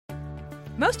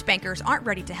Most bankers aren't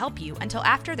ready to help you until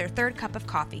after their third cup of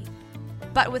coffee.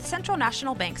 But with Central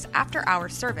National Bank's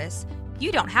after-hours service,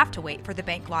 you don't have to wait for the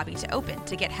bank lobby to open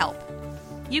to get help.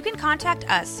 You can contact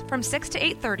us from 6 to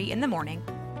 8:30 in the morning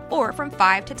or from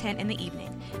 5 to 10 in the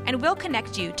evening, and we'll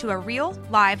connect you to a real,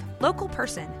 live, local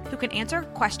person who can answer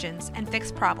questions and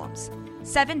fix problems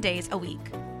 7 days a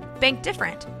week. Bank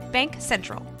different. Bank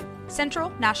Central. Central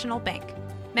National Bank.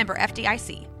 Member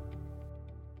FDIC.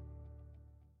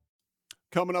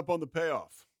 Coming up on The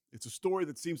Payoff, it's a story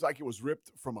that seems like it was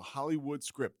ripped from a Hollywood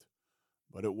script,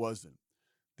 but it wasn't.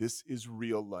 This is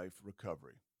real-life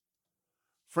recovery.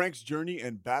 Frank's journey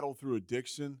and battle through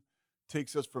addiction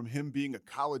takes us from him being a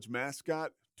college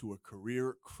mascot to a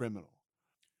career criminal.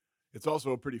 It's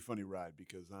also a pretty funny ride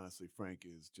because, honestly, Frank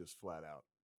is just flat out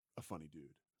a funny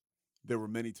dude. There were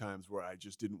many times where I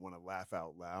just didn't want to laugh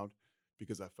out loud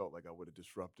because I felt like I would have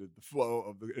disrupted the flow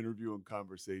of the interview and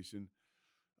conversation.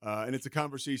 And it's a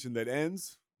conversation that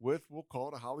ends with, we'll call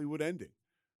it a Hollywood ending.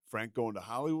 Frank going to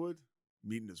Hollywood,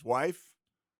 meeting his wife,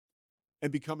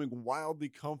 and becoming wildly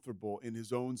comfortable in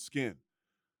his own skin.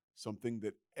 Something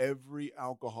that every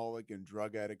alcoholic and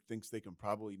drug addict thinks they can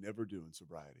probably never do in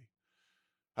sobriety.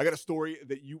 I got a story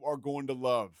that you are going to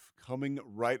love coming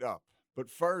right up.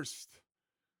 But first,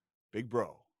 Big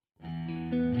Bro.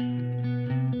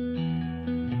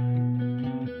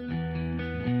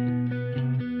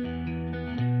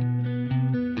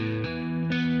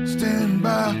 Stand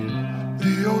by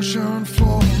the ocean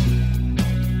floor.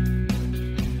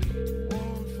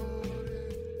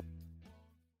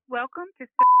 Welcome to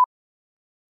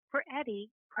for Eddie,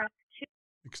 press 2.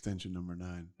 Extension number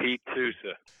 9. Pete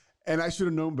Sousa. And I should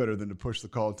have known better than to push the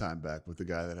call time back with the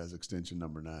guy that has extension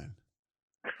number 9.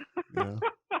 You know?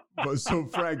 But so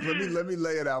Frank, let me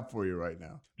lay it out for you right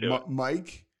now.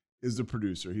 Mike is the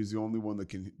producer. He's the only one that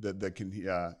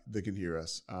can hear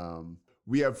us.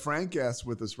 We have Frank S.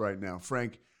 with us right now.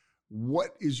 Frank,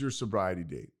 what is your sobriety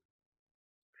date?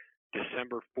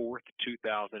 December 4th,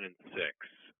 2006.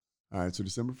 All right, so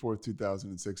December 4th,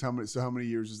 2006. How many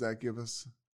years does that give us?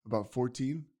 About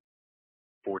 14?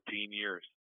 14 years.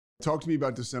 Talk to me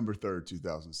about December 3rd,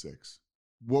 2006.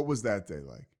 What was that day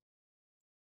like?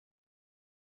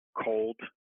 Cold.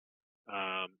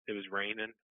 It was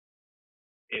raining.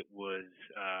 It was,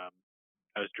 I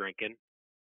was drinking.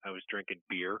 I was drinking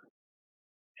beer,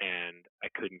 and I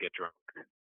couldn't get drunk.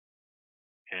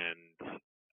 And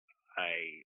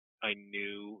I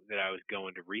knew that I was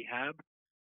going to rehab,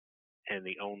 and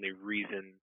the only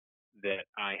reason that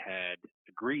I had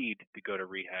agreed to go to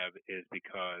rehab is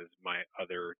because my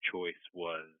other choice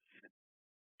was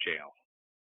jail.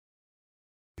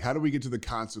 How do we get to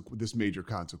this major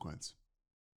consequence?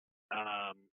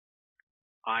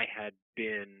 I had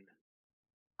been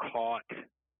caught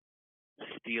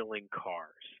stealing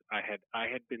cars. I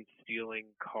had been stealing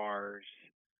cars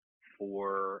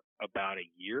for about a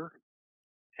year,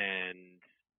 and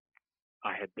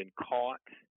I had been caught.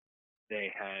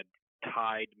 They had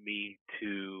tied me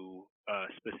to a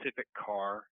specific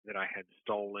car that I had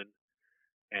stolen,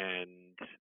 and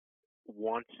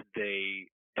once they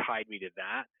tied me to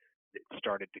that, it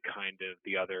started to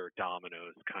the other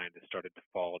dominoes kind of started to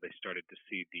fall. They started to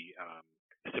see the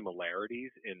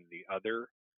similarities in the other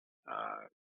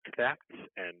thefts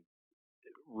and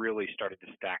really started to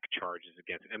stack charges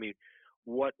against me. I mean,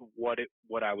 what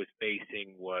I was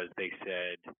facing was, they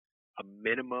said, a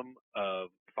minimum of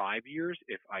 5 years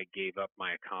if I gave up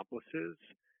my accomplices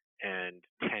and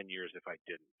 10 years if I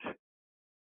didn't.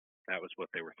 That was what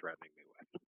they were threatening me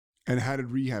with. And how did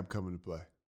rehab come into play?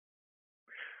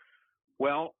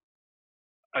 Well,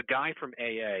 a guy from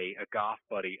AA, a golf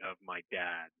buddy of my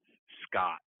dad's,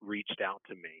 Scott, reached out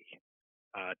to me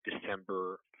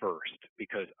December 1st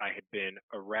because I had been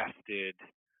arrested,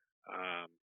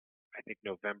 I think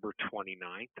November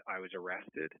 29th I was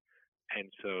arrested.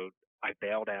 And so I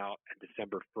bailed out, and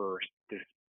December 1st, this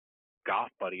golf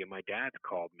buddy of my dad's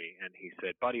called me, and he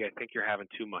said, "Buddy, I think you're having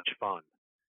too much fun."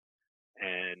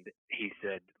 And he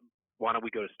said, "Why don't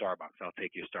we go to Starbucks? I'll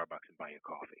take you to Starbucks and buy you a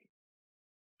coffee."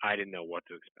 I didn't know what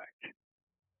to expect,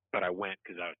 but I went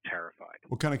because I was terrified.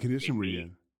 What kind of condition were you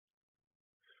in?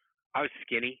 I was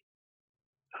skinny.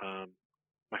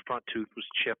 My front tooth was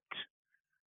chipped.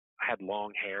 I had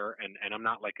long hair, and I'm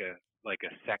not like a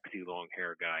sexy long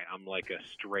hair guy. I'm like a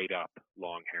straight up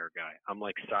long hair guy. I'm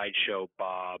like Sideshow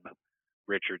Bob,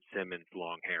 Richard Simmons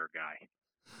long hair guy.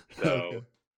 So Okay.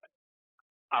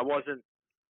 I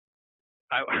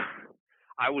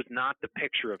was not the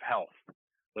picture of health.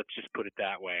 Let's just put it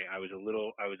that way. I was a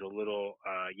little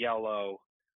yellow,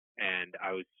 and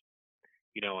I was,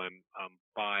 I'm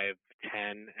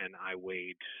 5'10", and I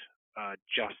weighed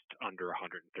just under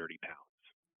 130 pounds.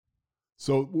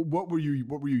 So what were you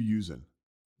using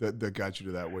that got you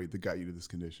to that weight, that got you to this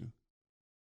condition?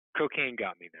 Cocaine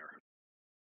got me there.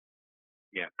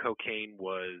 Yeah, cocaine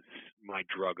was my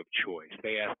drug of choice.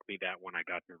 They asked me that when I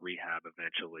got to rehab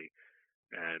eventually,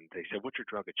 and they said, "What's your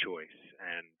drug of choice?"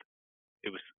 And it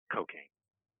was cocaine.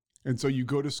 And so you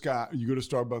go to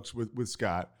Starbucks with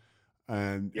Scott,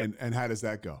 and Yep. and how does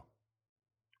that go?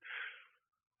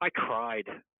 I cried.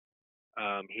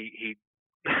 He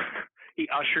he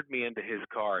ushered me into his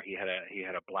car. He had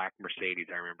a black Mercedes.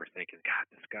 I remember thinking, God,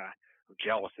 this guy. I'm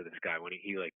jealous of this guy. When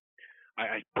he like,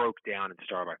 I broke down in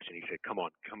Starbucks, and he said, come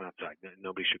outside.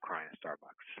 Nobody should cry in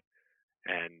Starbucks.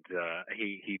 And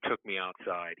he took me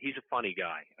outside. He's a funny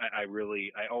guy. I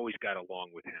always got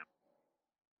along with him.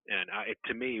 And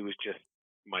to me, he was just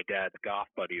my dad's golf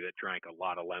buddy that drank a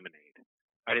lot of lemonade.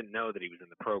 I didn't know that he was in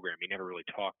the program. He never really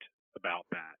talked about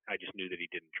that. I just knew that he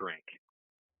didn't drink.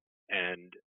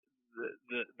 And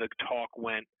the talk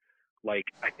went like,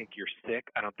 I think you're sick.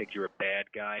 I don't think you're a bad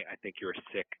guy. I think you're a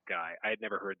sick guy. I had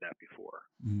never heard that before.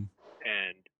 Mm-hmm.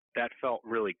 And that felt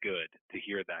really good to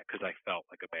hear that, because I felt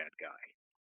like a bad guy.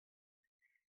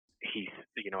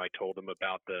 I told him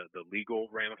about the legal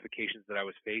ramifications that I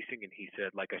was facing, and he said,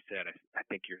 like I said, I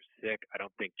think you're sick. I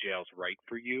don't think jail's right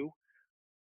for you.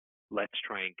 Let's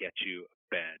try and get you a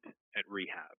bed at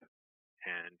rehab.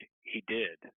 And he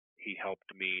did. He helped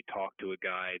me talk to a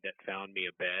guy that found me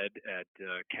a bed at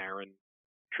Caron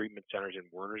Treatment Centers in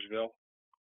Wernersville,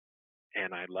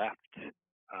 and I left,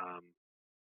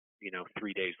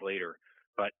 3 days later.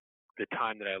 But the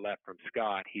time that I left from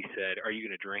Scott, he said, "Are you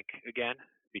going to drink again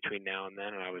between now and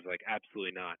then?" And I was like,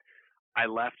 "Absolutely not." I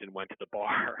left and went to the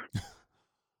bar.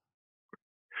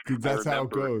 That's how it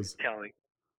goes.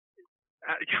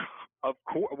 Of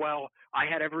course. Well, I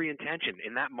had every intention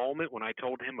in that moment when I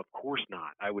told him, of course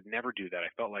not. I would never do that. I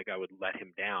felt like I would let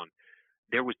him down.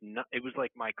 It was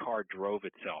like my car drove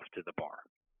itself to the bar.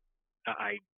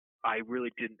 I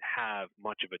really didn't have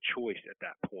much of a choice at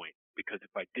that point, because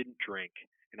if I didn't drink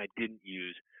and I didn't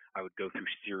use, I would go through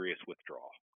serious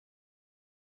withdrawal.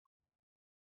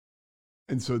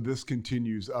 And so this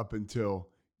continues up until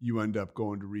you end up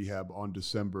going to rehab on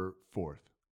December 4th.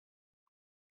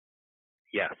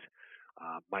 Yes.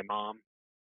 My mom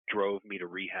drove me to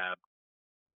rehab.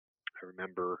 I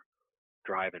remember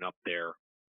driving up there,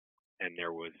 and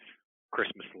there was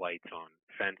Christmas lights on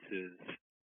fences,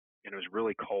 and it was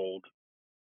really cold,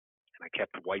 and I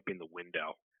kept wiping the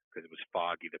window because it was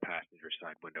foggy, the passenger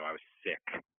side window. I was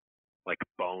sick, like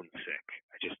bone sick.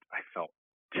 I felt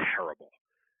terrible.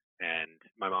 And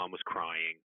my mom was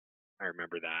crying. I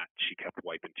remember that. She kept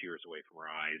wiping tears away from her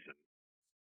eyes, and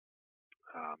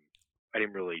I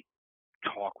didn't really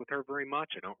talk with her very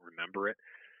much. I don't remember it.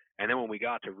 And then when we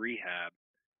got to rehab,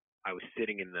 I was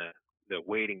sitting in the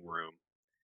waiting room,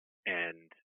 and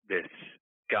this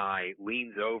guy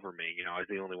leans over me. I was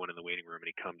the only one in the waiting room, and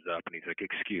he comes up and he's like,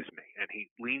 "Excuse me." And he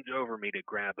leans over me to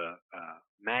grab a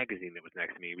magazine that was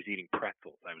next to me. He was eating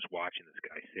pretzels. I was watching this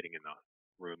guy sitting in the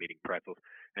room eating pretzels,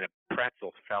 and a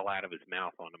pretzel fell out of his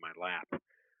mouth onto my lap.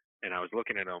 And I was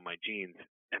looking at it on my jeans,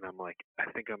 and I'm like, I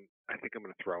think I'm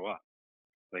going to throw up.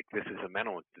 Like, this is a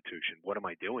mental institution. What am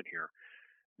I doing here?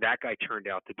 That guy turned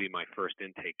out to be my first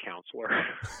intake counselor.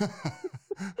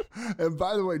 And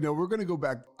by the way, no, we're going to go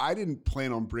back. I didn't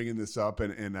plan on bringing this up,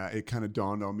 and it kind of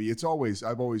dawned on me. I've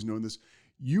always known this.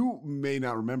 You may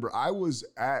not remember, I was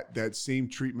at that same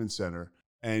treatment center,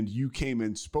 and you came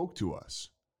and spoke to us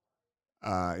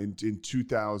in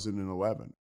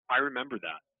 2011. I remember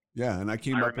that. Yeah, and I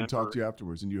came up and talked to you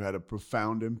afterwards, and you had a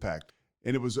profound impact.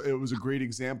 And it was a great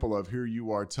example of, here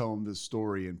you are telling this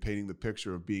story and painting the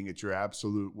picture of being at your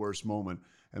absolute worst moment.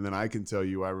 And then I can tell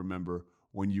you, I remember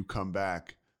when you come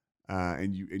back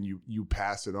and you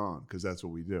pass it on, because that's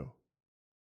what we do.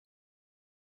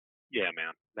 Yeah,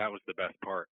 man, that was the best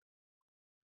part.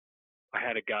 I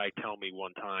had a guy tell me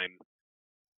one time,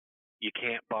 you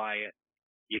can't buy it,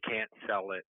 you can't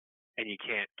sell it, and you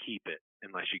can't keep it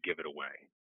unless you give it away.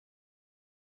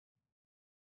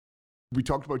 We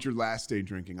talked about your last day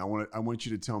drinking. I want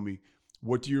you to tell me,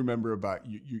 what do you remember about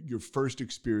your first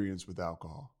experience with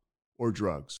alcohol or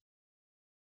drugs?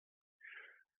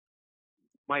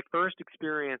 My first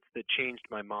experience that changed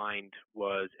my mind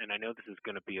was, and I know this is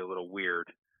going to be a little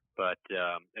weird, but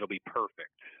it'll be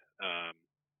perfect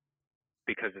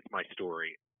because it's my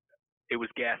story. It was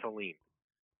gasoline.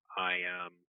 I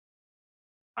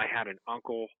had an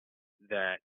uncle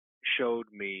that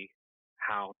showed me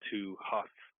how to huff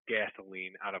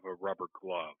gasoline out of a rubber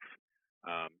glove.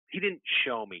 He didn't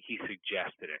show me, he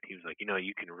suggested it. He was like,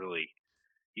 you can really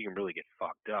you can really get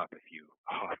fucked up if you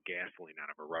huff gasoline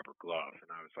out of a rubber glove.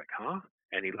 And I was like, huh?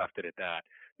 And he left it at that.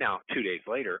 Now, 2 days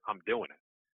later, I'm doing it.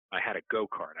 I had a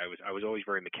go-kart. I was always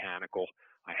very mechanical.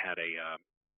 I had a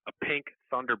pink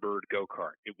Thunderbird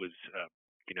go-kart. It was,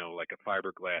 like a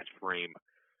fiberglass frame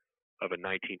of a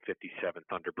 1957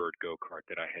 Thunderbird go-kart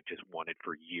that I had just wanted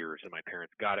for years. And my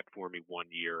parents got it for me one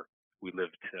year. We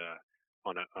lived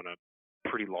on a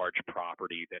pretty large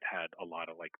property that had a lot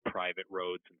of like private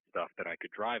roads and stuff that I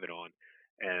could drive it on.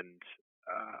 And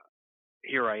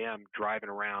here I am driving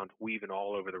around, weaving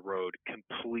all over the road,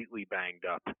 completely banged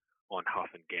up on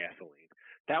huffing gasoline.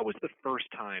 That was the first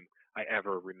time I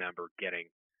ever remember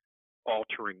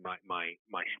altering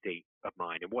my state of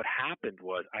mind. And what happened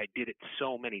was I did it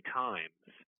so many times.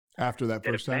 After that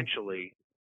first time? Eventually,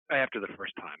 after the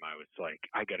first time, I was like,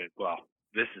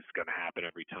 this is going to happen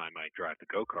every time I drive the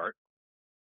go-kart.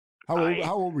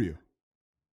 How old were you?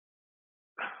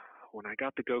 When I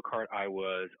got the go-kart, I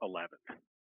was 11.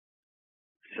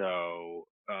 So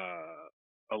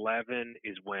 11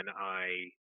 is when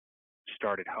I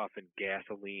started huffing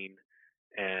gasoline.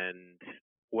 And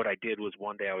what I did was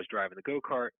one day I was driving the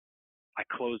go-kart. I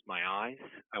closed my eyes.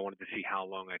 I wanted to see how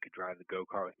long I could drive the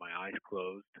go-kart with my eyes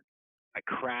closed. I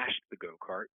crashed the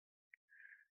go-kart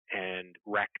and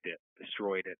wrecked it,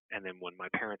 destroyed it. And then when my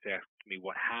parents asked me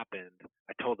what happened,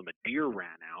 I told them a deer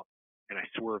ran out, and I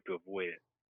swerved to avoid it.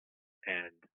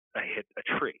 And I hit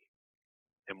a tree.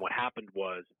 And what happened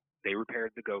was they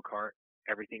repaired the go-kart,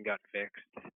 everything got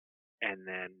fixed, and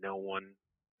then no one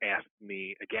asked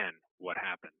me again what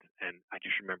happened. And I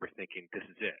just remember thinking, this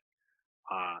is it.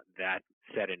 That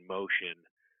set in motion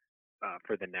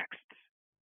for the next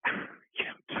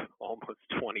almost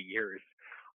 20 years.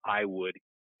 I would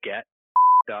get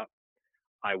up,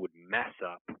 I would mess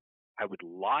up, I would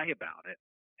lie about it,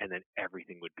 and then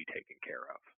everything would be taken care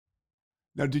of.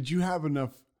 Now, did you have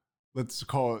enough, let's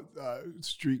call it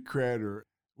street cred or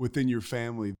within your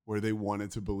family where they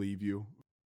wanted to believe you?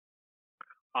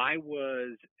 I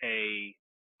was a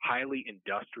highly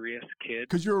industrious kid.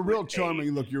 Because you're a real charming,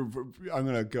 I'm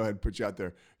going to go ahead and put you out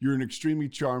there. You're an extremely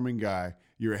charming guy.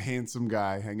 You're a handsome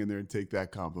guy. Hang in there and take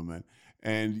that compliment.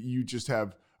 And you just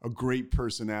have a great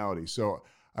personality. So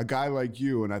a guy like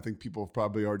you, and I think people have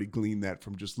probably already gleaned that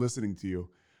from just listening to you,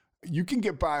 you can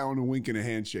get by on a wink and a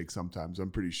handshake sometimes, I'm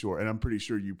pretty sure. And I'm pretty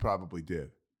sure you probably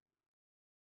did.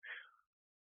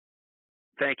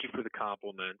 Thank you for the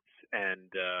compliments.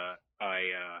 And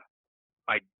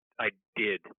I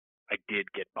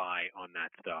did get by on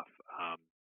that stuff.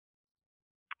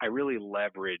 I really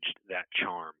leveraged that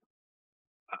charm.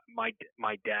 My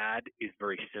dad is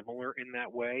very similar in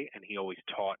that way, and he always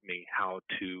taught me how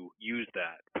to use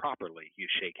that properly. You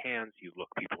shake hands, you look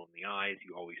people in the eyes,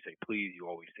 you always say please, you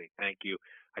always say thank you.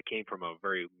 I came from a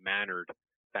very mannered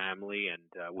family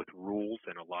and with rules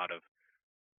and a lot of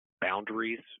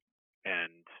boundaries,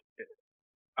 and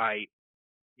I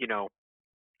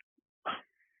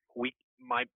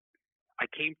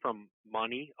came from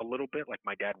money a little bit. Like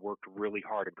my dad worked really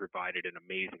hard and provided an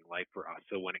amazing life for us.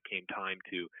 So when it came time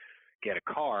to get a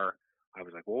car, I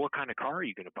was like, well, what kind of car are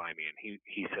you going to buy me? And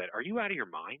he said, are you out of your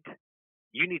mind?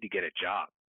 You need to get a job.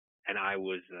 And I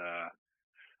was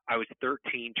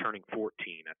 13 turning 14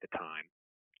 at the time.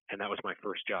 And that was my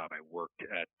first job. I worked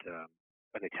at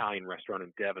an Italian restaurant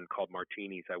in Devon called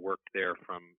Martini's. I worked there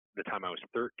from the time I was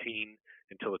 13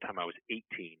 until the time I was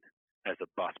 18 as a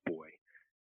busboy.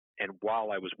 And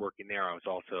while I was working there, I was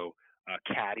also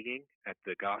caddying at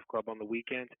the golf club on the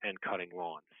weekends and cutting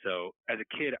lawns. So as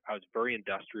a kid, I was very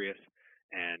industrious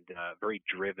and very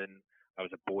driven. I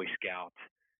was a Boy Scout,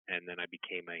 and then I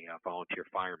became a volunteer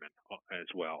fireman as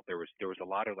well. There was a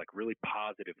lot of like really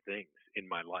positive things in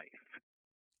my life.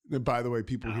 And by the way,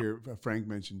 people here, Frank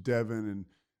mentioned Devon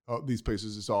and these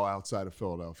places. It's all outside of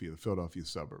Philadelphia, the Philadelphia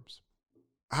suburbs.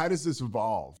 How does this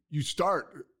evolve? You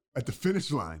start at the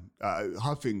finish line,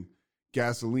 huffing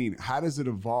gasoline. How does it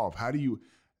evolve?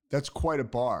 That's quite a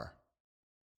bar.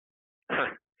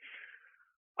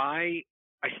 I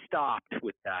stopped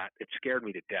with that. It scared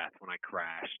me to death when I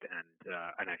crashed,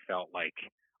 and I felt like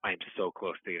I am so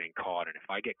close to getting caught. And if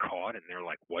I get caught and they're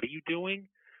like, what are you doing?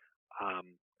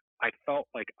 I felt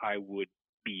like I would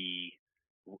be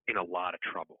in a lot of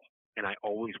trouble, and I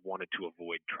always wanted to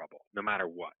avoid trouble, no matter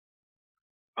what.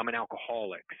 I'm an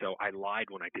alcoholic, so I lied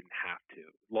when I didn't have to,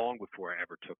 long before I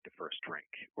ever took the first drink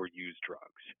or used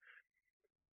drugs.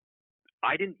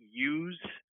 I didn't use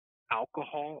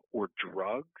alcohol or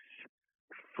drugs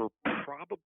for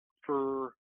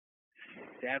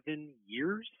 7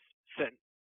 years. 6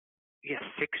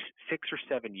 or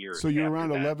 7 years. So you're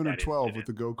around 11 or 12 with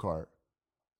the go-kart.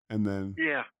 And then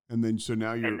And then, so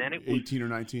now you're And then 18 or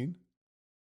 19?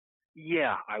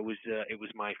 Yeah, I was. It was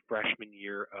my freshman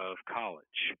year of college,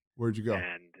 Where'd you go?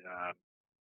 and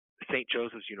St.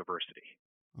 Joseph's University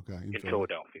Okay. in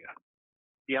Philadelphia.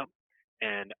 Yep.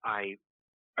 And I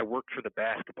worked for the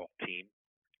basketball team.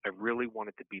 I really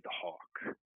wanted to be the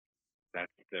Hawk.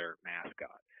 That's their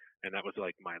mascot, and that was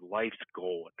like my life's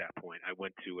goal at that point. I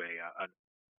went to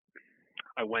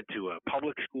a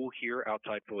public school here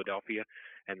outside Philadelphia,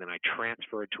 and then I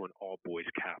transferred to an all-boys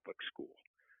Catholic school,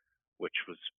 which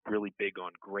was really big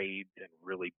on grades and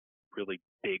really, really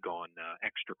big on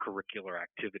extracurricular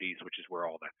activities, which is where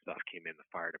all that stuff came in, the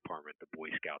fire department, the Boy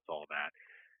Scouts, all that.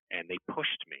 And they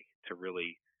pushed me to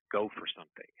really go for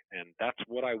something. And that's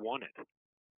what I wanted.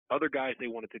 Other guys, they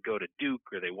wanted to go to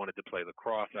Duke or they wanted to play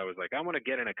lacrosse. I was like, I want to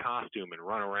get in a costume and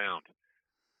run around.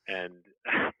 And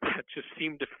that just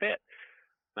seemed to fit.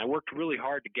 And I worked really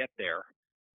hard to get there.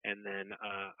 And then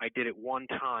I did it one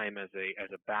time as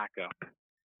a backup,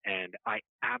 and I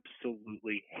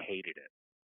absolutely hated it.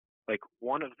 Like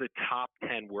one of the top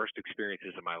 10 worst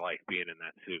experiences of my life being in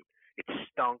that suit. It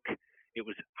stunk. It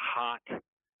was hot.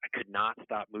 I could not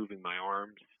stop moving my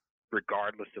arms,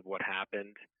 regardless of what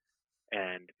happened.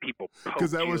 And people poked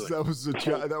because that you was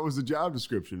the job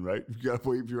description, right? You got to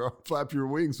wave your arm, flap your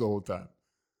wings the whole time.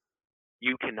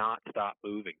 You cannot stop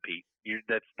moving, Pete.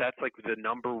 That's like the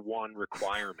number one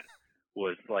requirement.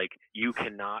 Was like, you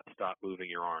cannot stop moving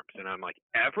your arms. And I'm like,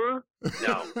 ever?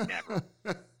 No, never.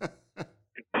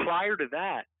 And prior to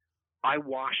that, I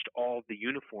washed all the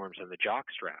uniforms and the jock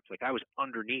straps. Like I was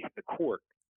underneath the court,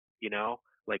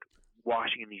 like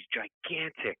washing in these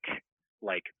gigantic,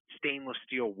 like stainless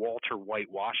steel Walter White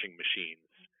washing machines,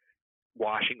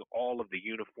 washing all of the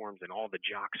uniforms and all the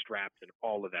jock straps and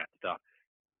all of that stuff,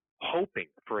 hoping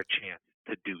for a chance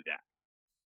to do that.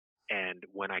 And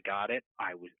when I got it,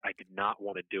 I did not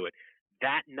want to do it.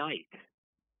 That night,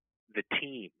 the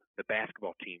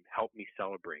basketball team, helped me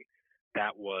celebrate.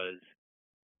 That was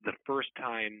the first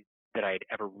time that I had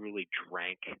ever really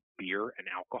drank beer and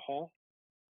alcohol.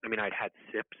 I mean, I'd had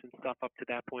sips and stuff up to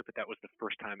that point, but that was the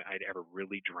first time I'd ever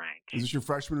really drank. Is this your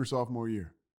freshman or sophomore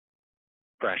year?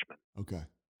 Freshman. Okay.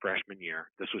 Freshman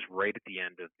year. This was right at the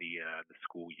end of the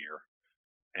school year,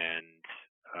 and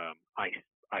I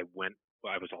went.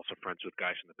 I was also friends with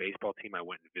guys from the baseball team. I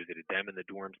went and visited them in the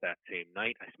dorms that same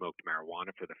night. I smoked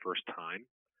marijuana for the first time,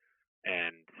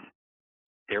 and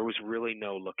there was really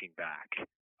no looking back.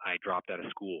 I dropped out of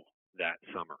school that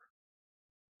summer.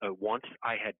 Once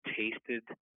I had tasted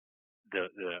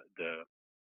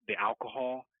the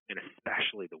alcohol and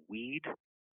especially the weed,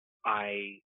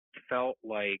 I felt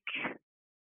like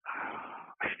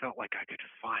I could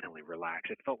finally relax.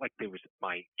 It felt like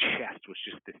my chest was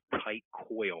just this tight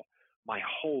coil. My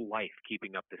whole life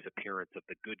keeping up this appearance of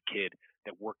the good kid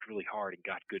that worked really hard and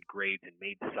got good grades and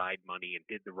made side money and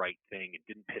did the right thing and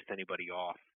didn't piss anybody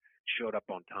off, showed up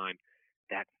on time,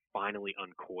 that finally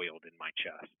uncoiled in my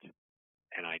chest.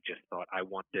 And I just thought, I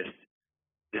want this.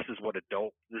 This is what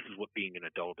being an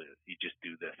adult is. You just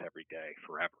do this every day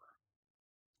forever.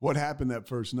 What happened that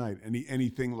first night?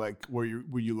 Anything like where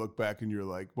you look back and you're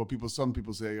like, well, some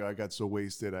people say, I got so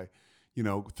wasted, I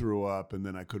threw up and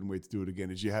then I couldn't wait to do it again.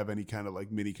 Did you have any kind of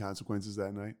like mini consequences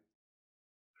that night?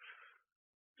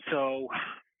 So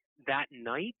that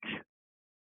night,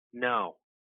 no.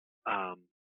 I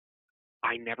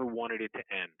never wanted it to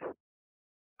end.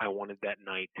 I wanted that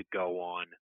night to go on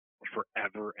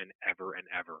forever and ever and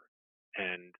ever.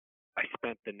 And I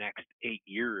spent the next 8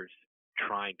 years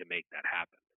trying to make that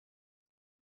happen.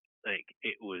 Like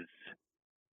it was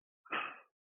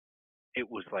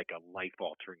like a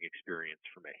life-altering experience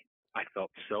for me. I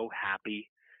felt so happy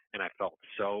and I felt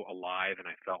so alive, and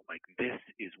I felt like this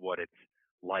is what it's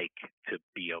like to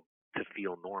feel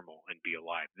normal and be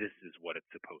alive. This is what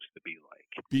it's supposed to be like.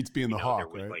 Beats being the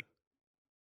Hawk, right? Like,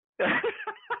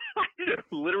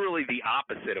 literally the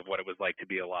opposite of what it was like to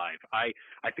be alive. I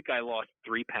think I lost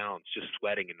 3 pounds just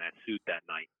sweating in that suit that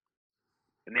night.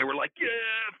 And they were like,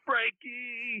 yeah,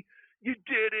 Frankie, you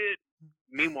did it.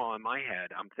 Meanwhile, in my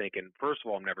head, I'm thinking, first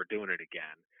of all, I'm never doing it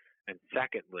again. And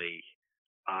secondly,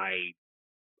 I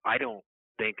don't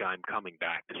think I'm coming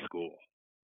back to school.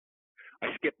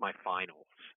 I skipped my finals.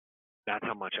 That's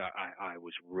how much I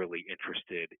was really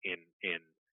interested in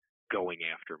going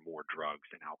after more drugs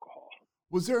and alcohol.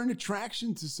 Was there an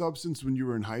attraction to substance when you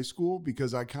were in high school?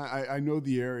 Because I know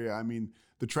the area. I mean,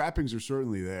 the trappings are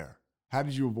certainly there. How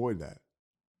did you avoid that?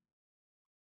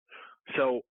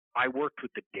 So I worked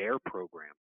with the DARE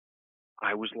program.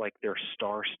 I was like their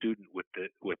star student with the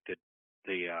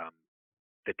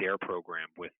DARE program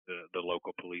with the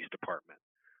local police department,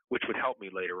 which would help me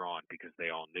later on because they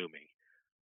all knew me.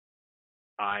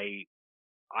 I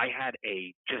had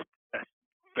just a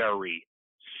very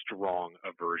strong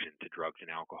aversion to drugs and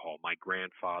alcohol. My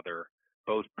grandfather,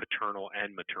 both paternal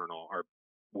and maternal,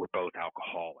 were both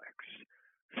alcoholics.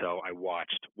 So I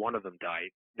watched one of them die.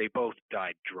 They both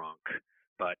died drunk,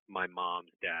 but my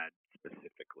mom's dad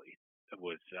specifically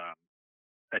was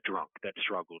a drunk that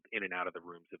struggled in and out of the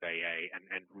rooms of AA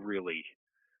and really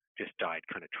just died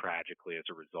kind of tragically as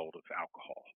a result of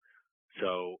alcohol.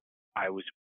 So I was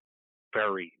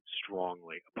very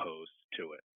strongly opposed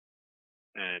to it.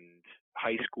 And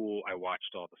high school, I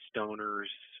watched all the stoners,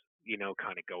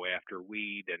 kind of go after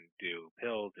weed and do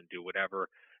pills and do whatever.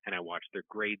 And I watched their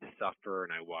grades suffer,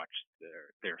 and I watched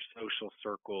their social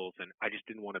circles, and I just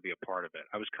didn't want to be a part of it.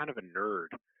 I was kind of a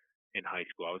nerd in high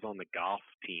school. I was on the golf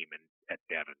team at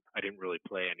Devon. I didn't really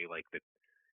play any like the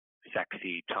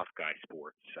sexy tough guy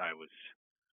sports. I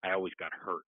always got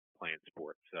hurt playing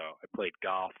sports. So I played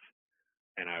golf,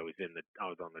 and I was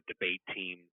on the debate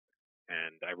team,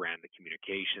 and I ran the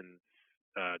communications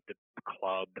the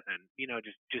club, and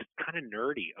just kind of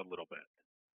nerdy a little bit.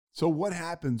 So what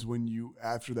happens when you,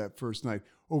 after that first night,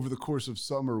 over the course of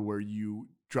summer, where you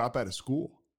drop out of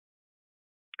school?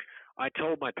 I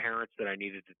told my parents that I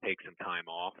needed to take some time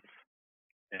off,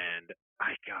 and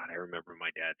I remember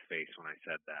my dad's face when I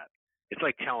said that. It's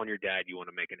like telling your dad you want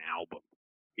to make an album,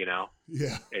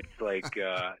 Yeah. It's like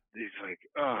he's like,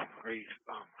 oh my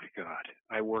God,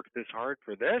 I worked this hard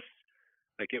for this.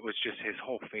 Like, it was just, his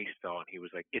whole face fell, and he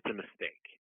was like, it's a mistake.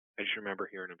 I just remember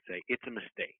hearing him say, it's a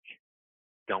mistake.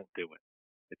 Don't do it.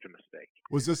 It's a mistake.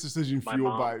 Was this decision My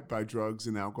fueled mom, by drugs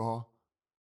and alcohol?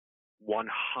 100%.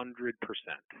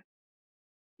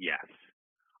 Yes.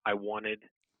 I wanted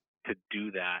to do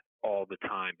that all the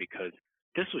time because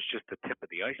this was just the tip of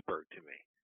the iceberg to me.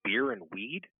 Beer and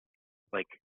weed? Like,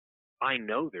 I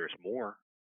know there's more.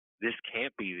 This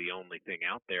can't be the only thing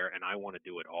out there, and I want to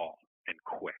do it all and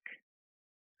quick.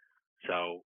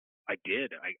 So I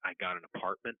did. I got an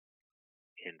apartment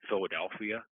in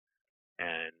Philadelphia,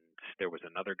 and there was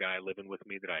another guy living with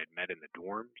me that I had met in the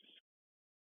dorms.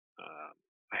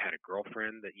 I had a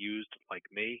girlfriend that used like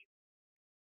me.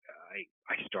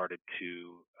 I started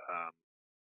to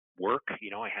work.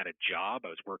 I had a job. I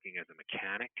was working as a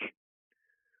mechanic.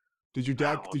 Did your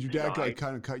dad like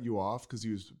kind of cut you off because he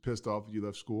was pissed off that you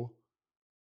left school?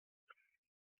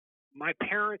 My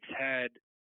parents had,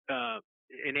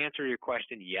 in answer to your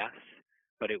question, yes,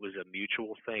 but it was a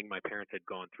mutual thing. My parents had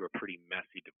gone through a pretty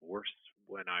messy divorce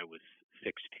when I was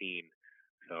 16,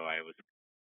 so I was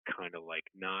kind of like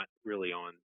not really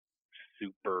on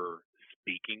super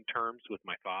speaking terms with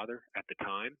my father at the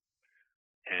time,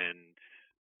 and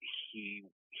he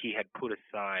had put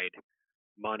aside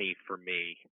money for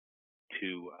me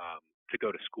to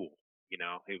go to school.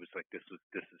 He was like, this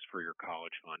is for your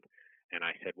college fund. And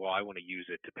I said, well, I want to use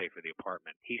it to pay for the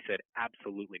apartment. He said,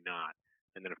 absolutely not.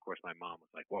 And then, of course, my mom was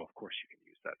like, well, of course you can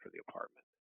use that for the apartment.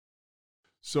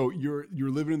 So you're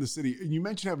living in the city, and you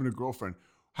mentioned having a girlfriend.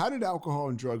 How did alcohol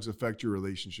and drugs affect your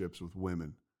relationships with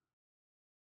women?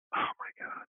 Oh, my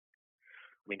God.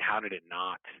 I mean, how did it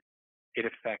not? It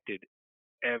affected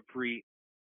any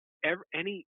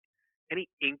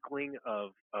inkling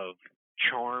of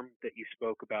charm that you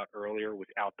spoke about earlier was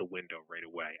out the window right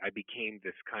away. I became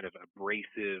this kind of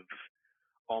abrasive,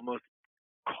 almost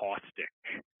caustic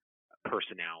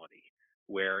personality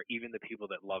where even the people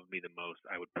that loved me the most,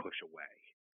 I would push away.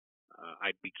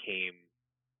 I became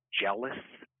jealous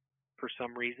for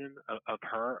some reason of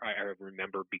her. I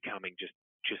remember becoming just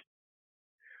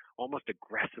almost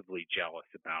aggressively jealous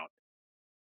about,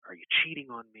 are you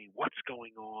cheating on me? What's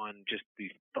going on? Just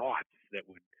these thoughts that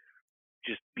would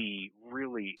just be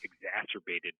really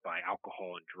exacerbated by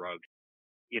alcohol and drugs.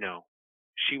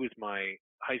 She was my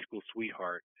high school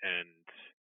sweetheart, and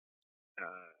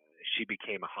she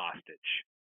became a hostage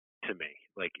to me.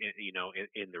 Like,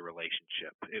 in the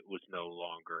relationship, it was no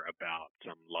longer about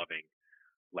some loving,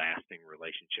 lasting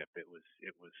relationship. It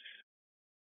was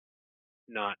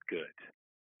not good.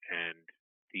 And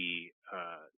the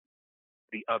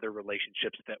other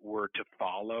relationships that were to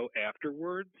follow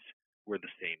afterwards were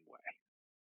the same way.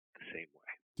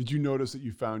 Did you notice that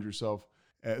you found yourself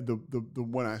the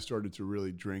when I started to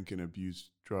really drink and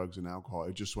abuse drugs and alcohol?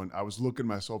 It just when I was looking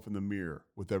myself in the mirror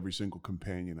with every single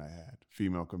companion I had,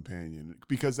 female companion,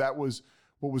 because that was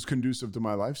what was conducive to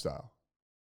my lifestyle.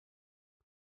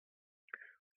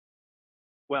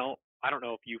 Well, I don't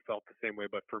know if you felt the same way,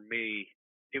 but for me,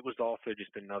 it was also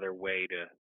just another way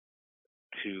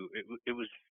it was,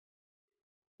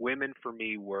 women for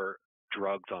me were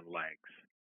drugs on legs.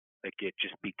 Like, it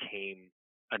just became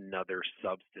another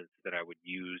substance that I would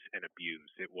use and abuse.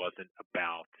 It wasn't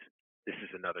about this is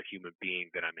another human being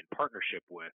that I'm in partnership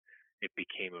with. It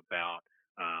became about,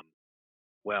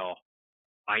 well,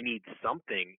 I need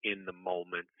something in the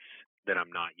moments that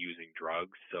I'm not using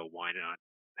drugs, so why not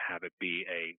have it be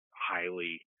a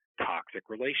highly toxic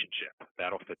relationship?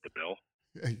 That'll fit the bill.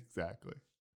 Exactly.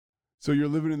 So you're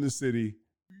living in the city.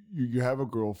 You have a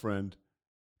girlfriend.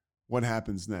 What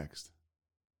happens next?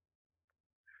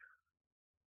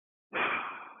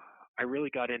 I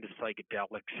really got into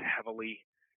psychedelics heavily,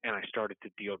 and I started to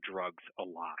deal drugs a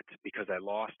lot because I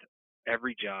lost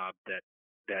every job that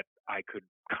I could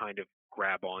kind of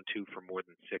grab onto for more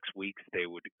than 6 weeks. They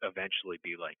would eventually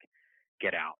be like,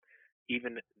 get out.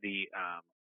 Even the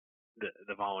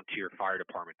volunteer fire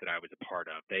department that I was a part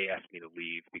of, they asked me to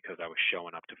leave because I was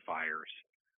showing up to fires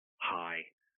high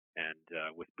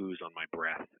and with booze on my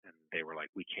breath, and they were like,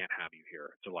 we can't have you here,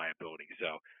 it's a liability.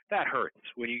 So that hurts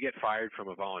when you get fired from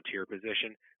a volunteer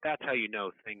position. That's how you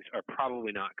know things are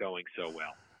probably not going so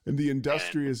well. And the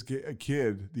industrious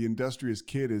kid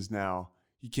is now,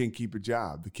 he can't keep a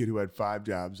job. The kid who had 5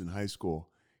 jobs in high school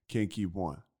can't keep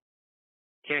one.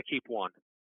 Can't keep one.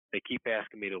 They keep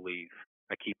asking me to leave.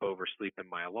 I keep oversleeping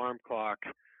my alarm clock.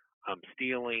 I'm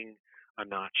stealing. I'm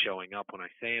not showing up when I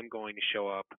say I'm going to show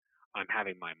up. I'm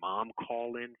having my mom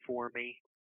call in for me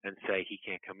and say he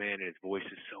can't come in and his voice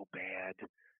is so bad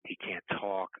he can't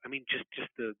talk. I mean, just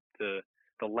the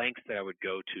lengths that I would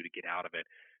go to get out of it.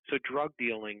 So drug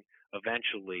dealing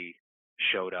eventually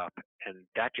showed up, and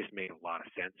that just made a lot of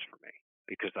sense for me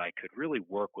because I could really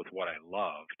work with what I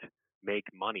loved, make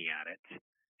money at it,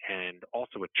 and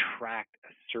also attract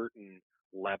a certain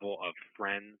level of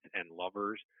friends and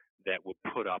lovers that would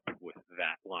put up with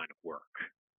that line of work.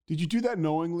 Did you do that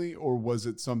knowingly, or was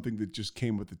it something that just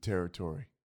came with the territory?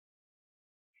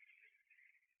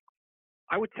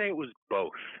 I would say it was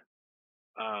both.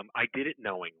 I did it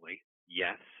knowingly,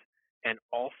 yes, and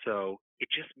also it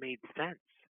just made sense.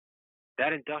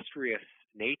 That industrious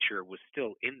nature was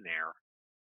still in there,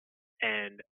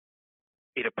 and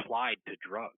it applied to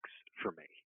drugs for me.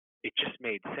 It just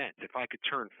made sense. If I could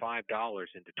turn $5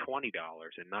 into $20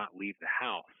 and not leave the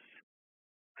house,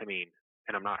 I mean,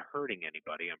 and I'm not hurting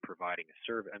anybody, I'm providing a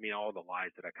service. I mean, all the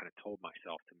lies that I kind of told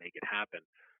myself to make it happen.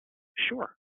 Sure,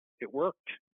 it worked.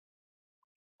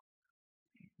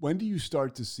 When do you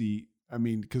start to see, I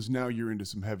mean, because now you're into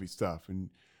some heavy stuff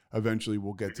and eventually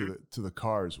we'll get to the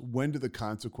cars. When do the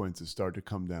consequences start to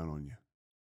come down on you?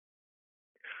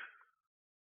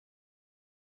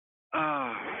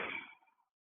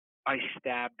 I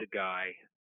stabbed a guy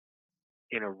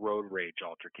in a road rage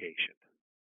altercation.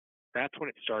 That's when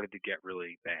it started to get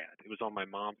really bad. It was on my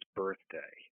mom's birthday,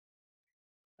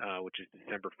 which is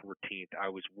December 14th. I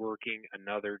was working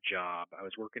another job. I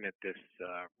was working at this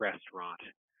restaurant,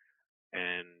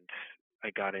 and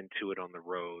I got into it on the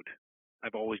road.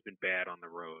 I've always been bad on the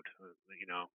road,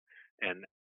 and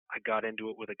I got into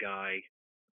it with a guy.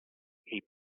 He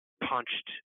punched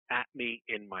at me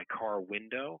in my car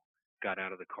window, got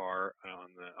out of the car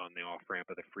on the off ramp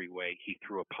of the freeway. He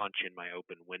threw a punch in my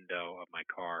open window of my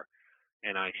car,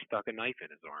 and I stuck a knife in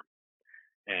his arm,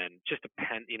 and just a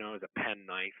pen, it was a pen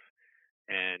knife,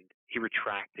 and he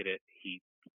retracted it. He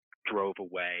drove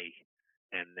away,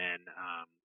 and then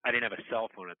I didn't have a cell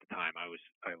phone at the time. I was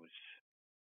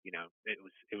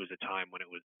it was a time when it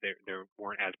was there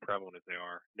weren't as prevalent as they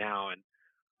are now, and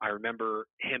I remember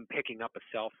him picking up a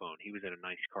cell phone. He was in a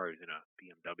nice car. He was in a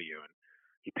BMW, and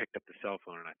he picked up the cell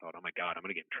phone, and I thought, oh, my God, I'm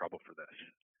going to get in trouble for this.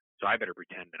 So I better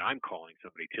pretend that I'm calling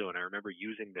somebody, too. And I remember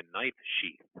using the knife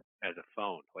sheath as a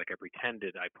phone. Like I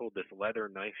pretended I pulled this leather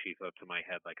knife sheath up to my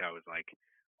head like I was like,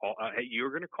 hey, you're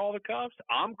going to call the cops?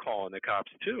 I'm calling the cops,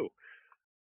 too.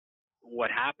 What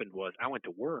happened was I went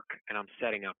to work, and I'm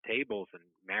setting up tables and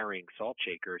marrying salt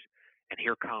shakers, and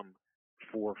here come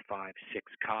 4, 5,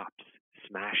 6 cops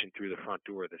smashing through the front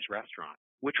door of this restaurant,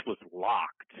 which was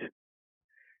locked.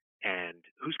 And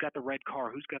who's got the red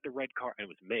car? Who's got the red car? And it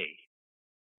was me.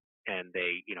 And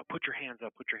they, put your hands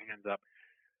up, put your hands up.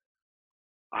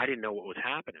 I didn't know what was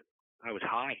happening. I was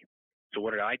high. So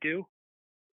what did I do?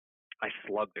 I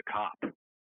slugged a cop.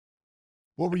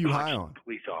 What were you high on?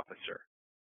 Police officer.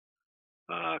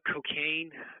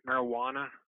 Cocaine, marijuana.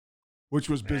 Which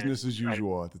was business as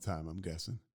usual at the time, I'm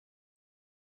guessing.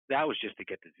 That was just to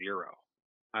get to zero.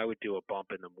 I would do a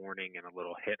bump in the morning and a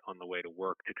little hit on the way to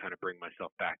work to kind of bring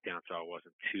myself back down so I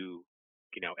wasn't too,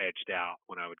 edged out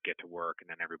when I would get to work, and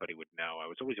then everybody would know. I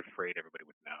was always afraid everybody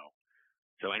would know.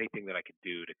 So anything that I could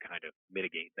do to kind of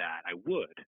mitigate that, I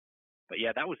would. But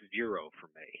yeah, that was zero for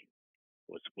me.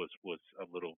 Was a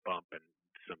little bump and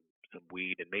some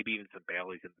weed and maybe even some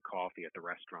Baileys in the coffee at the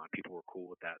restaurant. People were cool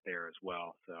with that there as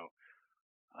well. So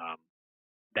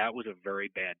that was a very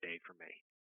bad day for me.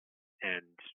 And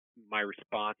my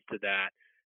response to that,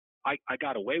 I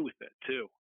got away with it too.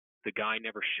 The guy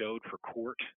never showed for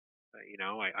court.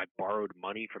 I borrowed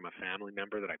money from a family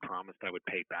member that I promised I would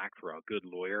pay back for a good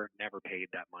lawyer. Never paid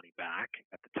that money back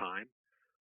at the time.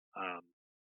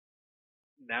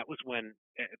 That was when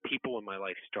people in my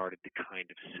life started to kind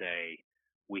of say,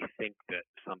 we think that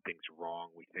something's wrong.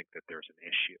 We think that there's an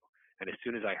issue. And as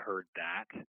soon as I heard that,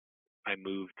 I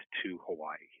moved to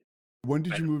Hawaii. When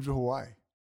did you move to Hawaii?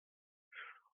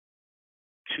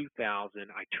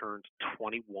 2000, I turned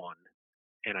 21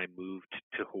 and I moved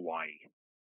to Hawaii.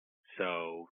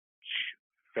 So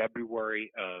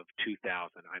February of 2000,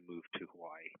 I moved to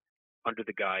Hawaii under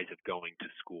the guise of going to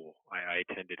school. I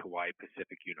attended Hawaii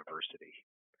Pacific University.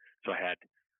 So I had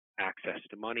access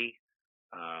to money.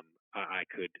 I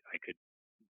could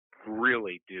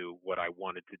really do what I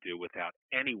wanted to do without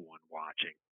anyone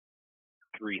watching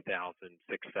 3,000,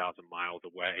 6,000 miles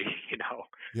away,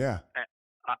 Yeah.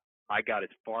 I got as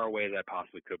far away as I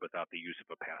possibly could without the use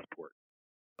of a passport.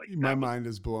 My mind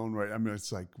is blown, right? I mean,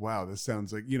 it's like, wow, this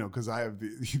sounds like, because I have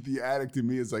the addict in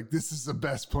me is like, this is the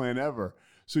best plan ever.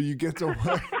 So you get to,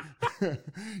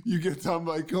 I'm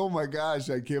like, oh my gosh,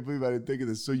 I can't believe I didn't think of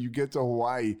this. So you get to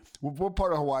Hawaii. What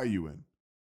part of Hawaii are you in?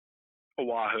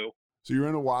 Oahu. So you're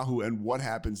in Oahu, and what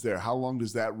happens there? How long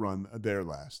does that run there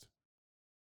last?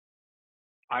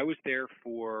 I was there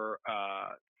for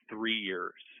 3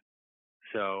 years.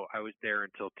 So I was there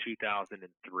until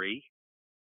 2003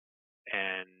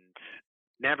 and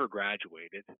never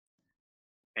graduated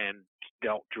and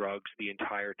dealt drugs the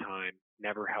entire time.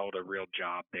 Never held a real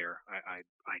job there. I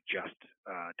just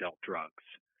dealt drugs.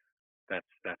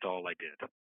 That's all I did.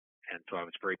 And so I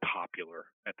was very popular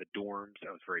at the dorms.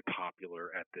 I was very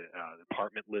popular at the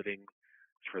apartment living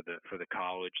for the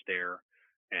college there,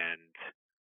 and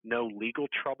no legal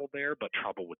trouble there, but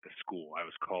trouble with the school. I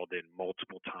was called in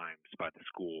multiple times by the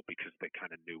school because they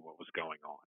kind of knew what was going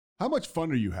on. How much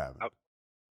fun are you having?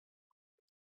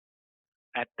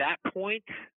 At that point,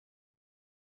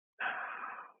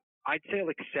 I'd say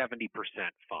like 70%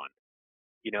 fun.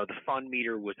 The fun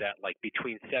meter was at like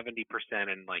between 70%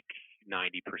 and like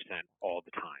 90% all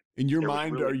the time. In your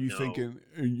mind, are you thinking,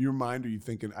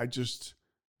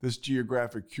 this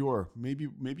geographic cure, maybe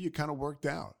it kind of worked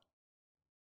out?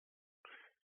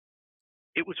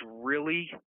 It was really,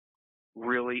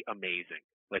 really amazing.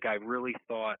 Like I really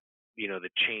thought, the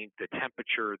change, the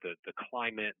temperature, the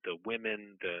climate, the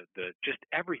women, the just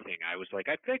everything. I was like,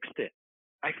 I fixed it.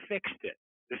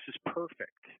 This is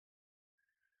perfect.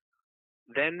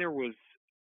 Then there was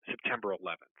September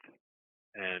 11th,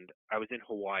 and I was in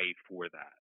Hawaii for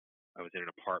that. I was in an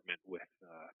apartment with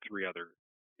 3 other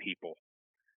people,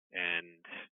 and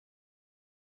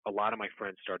a lot of my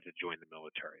friends started to join the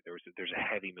military. There's a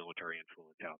heavy military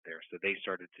influence out there, so they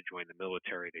started to join the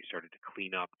military. They started to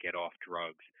clean up, get off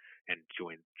drugs, and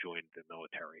join the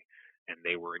military. And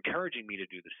they were encouraging me to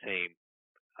do the same,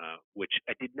 which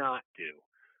I did not do.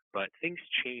 But things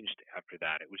changed after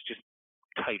that. It was just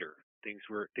tighter. Things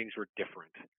were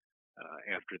different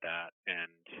after that,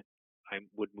 and I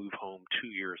would move home 2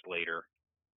 years later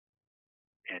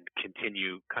and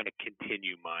continue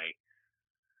my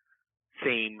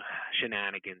same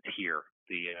shenanigans here.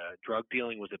 The drug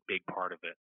dealing was a big part of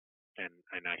it,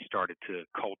 and I started to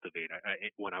cultivate.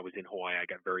 When I was in Hawaii, I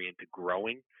got very into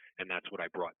growing, and that's what I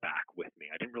brought back with me.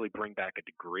 I didn't really bring back a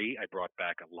degree. I brought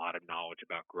back a lot of knowledge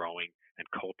about growing and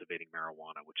cultivating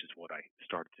marijuana, which is what I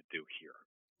started to do here.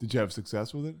 Did you have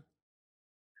success with it?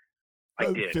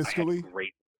 I did. Fiscally?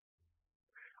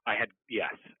 I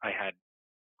had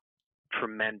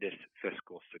tremendous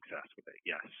fiscal success with it.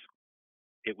 Yes.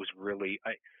 It was really,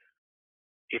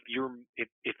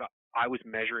 if I was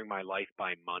measuring my life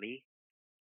by money,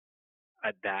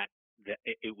 that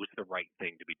it was the right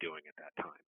thing to be doing at that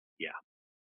time. Yeah.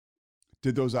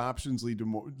 Did those options lead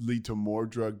to more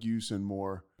drug use and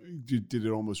more? Did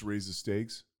it almost raise the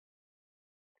stakes?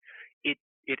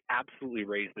 It absolutely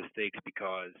raised the stakes,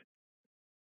 because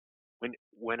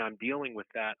when I'm dealing with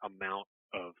that amount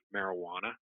of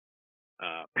marijuana,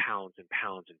 pounds and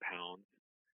pounds and pounds,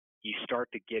 you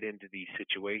start to get into these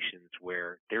situations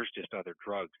where there's just other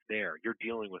drugs there. You're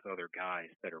dealing with other guys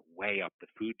that are way up the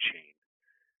food chain,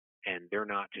 and they're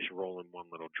not just rolling one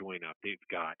little joint up. They've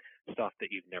got stuff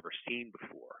that you've never seen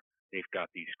before. They've got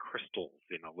these crystals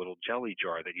in a little jelly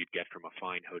jar that you'd get from a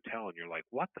fine hotel, and you're like,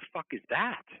 what the fuck is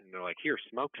that? And they're like, here,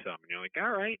 smoke some. And you're like,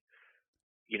 all right.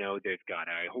 They've got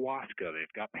ayahuasca,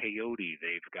 they've got peyote,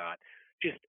 they've got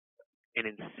just an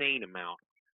insane amount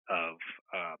of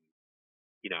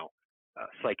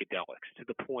psychedelics, to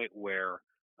the point where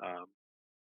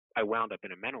I wound up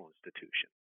in a mental institution.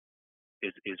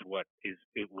 is what is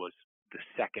it was the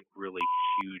second really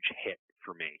huge hit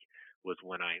for me was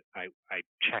when I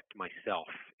checked myself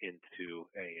into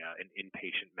an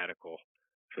inpatient medical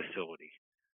facility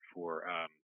for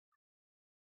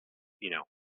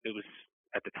it was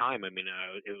at the time. I mean,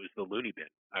 it was the loony bin.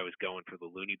 I was going for the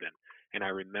loony bin, and I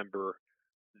remember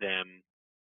them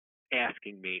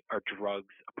asking me, "Are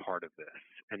drugs a part of this?"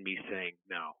 And me saying,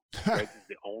 "No, drugs is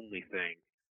the only thing.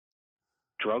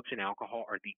 Drugs and alcohol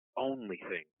are the only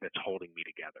thing that's holding me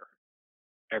together.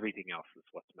 Everything else is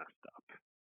what's messed up."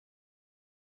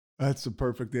 That's the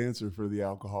perfect answer for the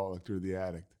alcoholic or the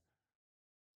addict.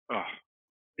 Oh,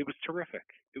 it was terrific.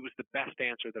 It was the best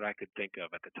answer that I could think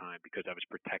of at the time because I was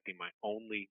protecting my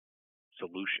only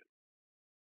solution.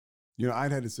 You know,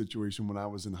 I'd had a situation when I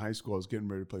was in high school. I was getting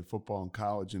ready to play football in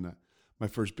college, and my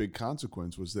first big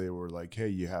consequence was they were like, "Hey,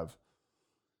 you have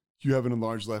an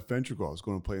enlarged left ventricle." I was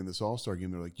going to play in this All-Star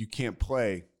game. They're like, "You can't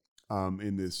play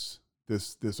in this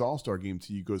All-Star game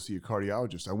till you go see a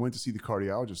cardiologist." I went to see the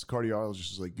cardiologist. The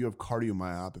cardiologist was like, "You have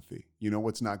cardiomyopathy. You know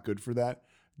what's not good for that?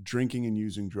 Drinking and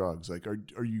using drugs. Like,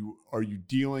 are you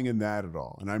dealing in that at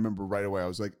all?" And I remember right away, I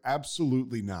was like,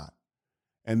 "Absolutely not."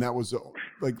 And that was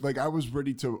like I was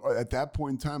ready to, at that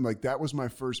point in time, like that was my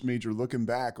first major, looking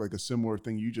back, like a similar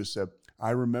thing you just said. I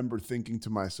remember thinking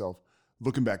to myself,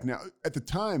 looking back now, at the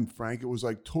time, Frank, it was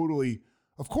like totally,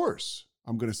 of course,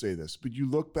 I'm going to say this, but you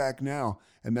look back now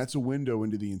and that's a window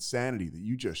into the insanity that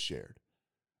you just shared.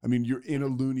 I mean, you're in a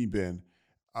loony bin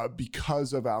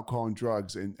because of alcohol and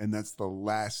drugs. And that's the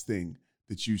last thing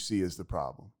that you see as the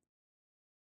problem.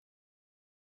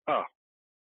 Oh,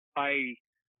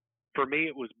 for me,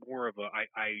 it was more of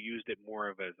I used it more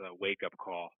of as a wake up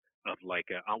call of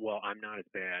like, well, I'm not as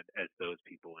bad as those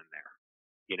people in there.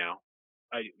 You know,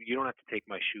 you don't have to take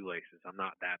my shoelaces. I'm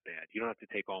not that bad. You don't have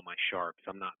to take all my sharps.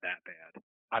 I'm not that bad.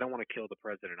 I don't want to kill the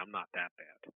president. I'm not that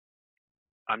bad.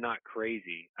 I'm not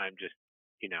crazy. I'm just,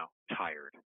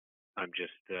 tired. I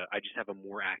just have a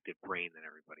more active brain than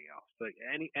everybody else. Like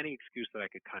any excuse that I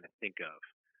could kind of think of.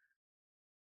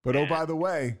 But oh, by the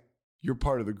way, you're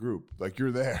part of the group. Like,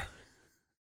 you're there.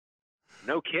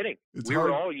 No kidding. We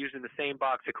were all using the same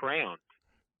box of crayons.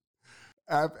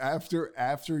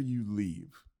 After you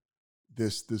leave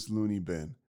this loony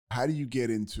bin, how do you get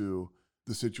into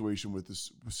the situation with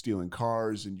stealing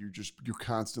cars, and you're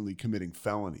constantly committing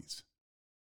felonies?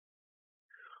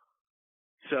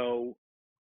 So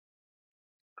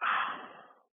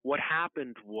what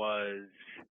happened was,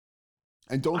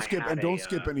 and don't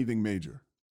skip anything major.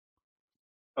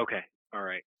 Okay. All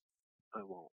right. I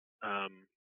won't.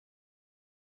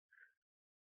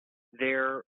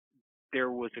 There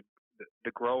was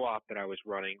the grow op that I was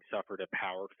running suffered a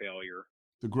power failure.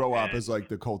 The grow op is like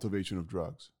the cultivation of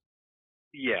drugs.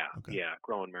 Yeah. Okay. Yeah.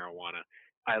 Growing marijuana.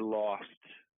 I lost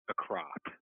a crop,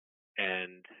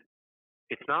 and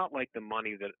it's not like the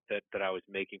money that I was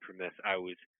making from this, I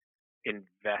was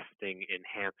investing in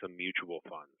handsome mutual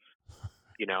funds.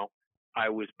 I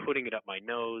was putting it up my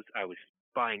nose. I was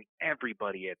buying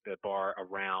everybody at the bar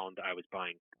around. I was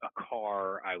buying a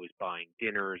car. I was buying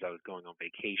dinners. I was going on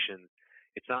vacations.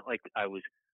 It's not like I was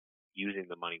using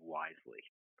the money wisely.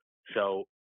 So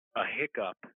a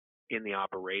hiccup in the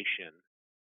operation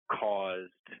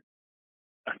caused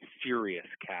a serious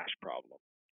cash problem,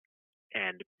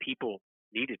 and people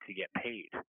needed to get paid,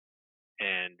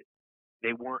 and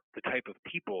they weren't the type of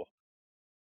people.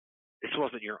 This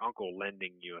wasn't your uncle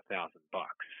lending you $1,000.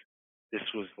 This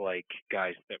was like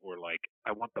guys that were like,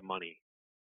 I want the money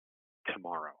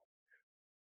tomorrow.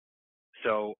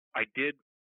 So I did,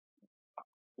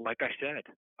 like I said,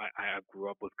 I grew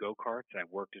up with go-karts. I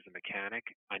worked as a mechanic.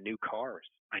 I knew cars.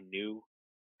 I knew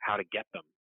how to get them.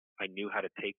 I knew how to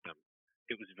take them.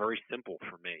 It was very simple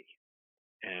for me,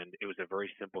 and it was a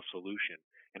very simple solution.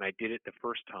 And I did it the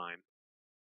first time,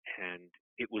 and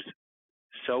it was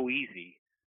so easy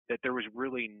that there was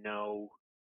really no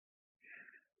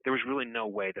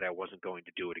way that I wasn't going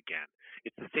to do it again.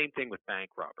 It's the same thing with bank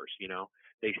robbers.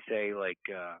 They say, like,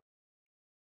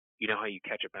 you know how you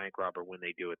catch a bank robber when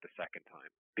they do it the second time,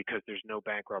 because there's no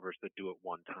bank robbers that do it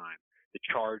one time. The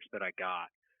charge that I got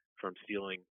from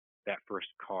stealing that first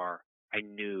car, I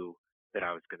knew that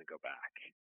I was going to go back.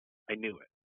 I knew it.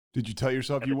 Did you tell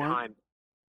yourself you weren't?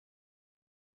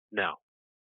 No,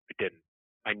 I didn't.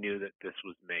 I knew that this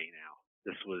was me now.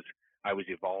 I was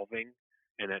evolving,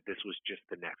 and that this was just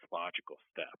the next logical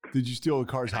step. Did you steal the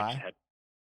cars high?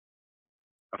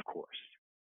 Of course.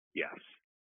 Yes.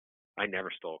 I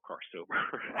never stole a car sober.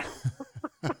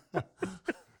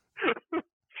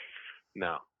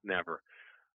 No, never.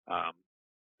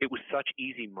 It was such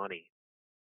easy money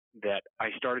that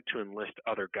I started to enlist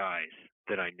other guys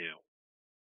that I knew.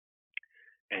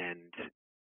 and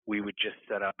we would just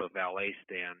set up a valet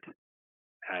stand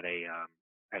at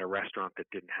a restaurant that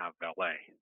didn't have valet,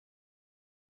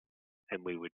 and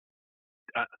we would.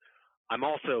 I'm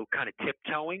also kind of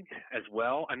tiptoeing as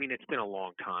well. I mean, it's been a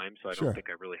long time, so I Sure. don't think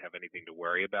I really have anything to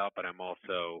worry about. But I'm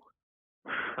also,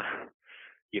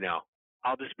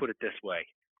 I'll just put it this way: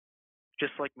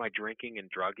 just like my drinking and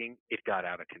drugging, it got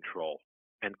out of control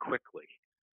and quickly.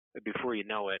 Before you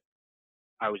know it,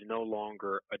 I was no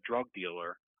longer a drug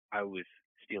dealer. I was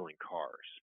stealing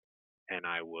cars, and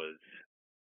I was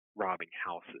robbing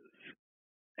houses,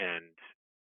 and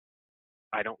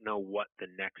I don't know what the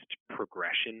next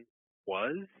progression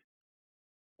was.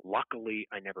 Luckily,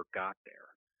 I never got there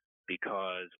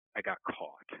because I got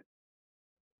caught.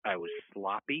 I was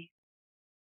sloppy,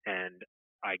 and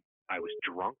I was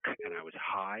drunk, and I was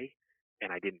high,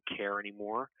 and I didn't care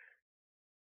anymore.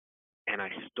 And I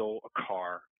stole a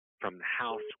car from the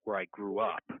house where I grew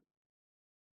up,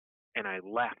 and I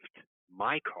left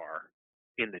my car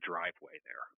in the driveway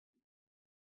there.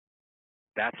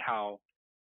 That's how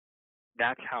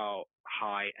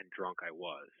high and drunk I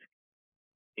was.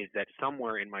 Is that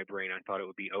somewhere in my brain I thought it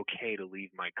would be okay to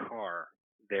leave my car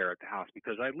there at the house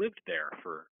because I lived there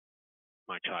for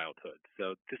my childhood.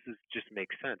 So this just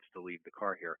makes sense to leave the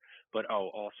car here. But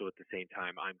also at the same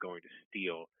time, I'm going to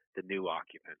steal the new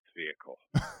occupant's vehicle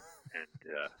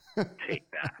and take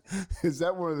that. Is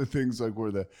that one of the things like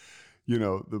where the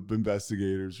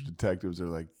investigators or detectives are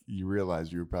like, you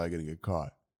realize you were probably going to get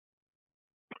caught?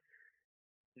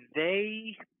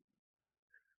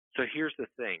 So here's the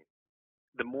thing.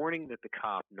 The morning that the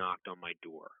cop knocked on my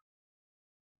door,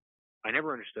 I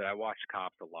never understood. I watched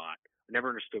cops a lot. I never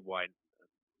understood why,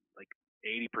 like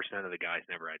 80% of the guys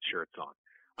never had shirts on.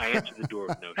 I answered the door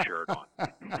with no shirt on.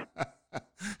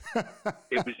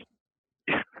 It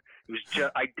was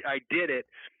just I did it.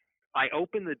 I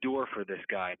opened the door for this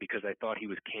guy because I thought he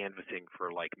was canvassing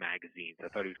for like magazines. I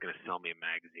thought he was going to sell me a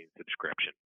magazine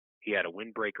subscription. He had a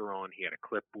windbreaker on. He had a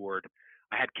clipboard.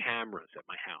 I had cameras at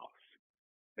my house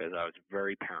because I was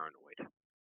very paranoid.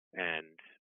 And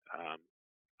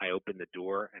I opened the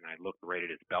door and I looked right at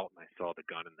his belt and I saw the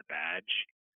gun and the badge.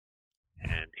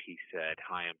 And he said,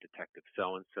 "Hi, I'm Detective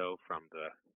so-and-so from the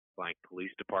blank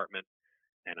police department,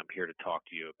 and I'm here to talk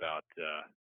to you about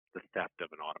the theft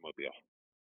of an automobile."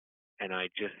 And I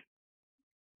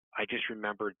just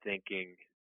remembered thinking,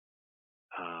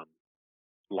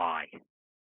 lie,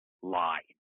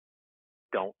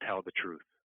 don't tell the truth,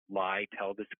 lie,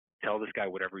 tell this guy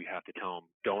whatever you have to tell him.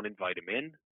 Don't invite him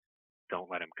in, don't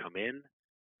let him come in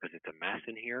because it's a mess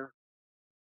in here.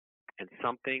 And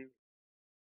something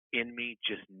in me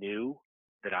just knew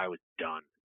that I was done.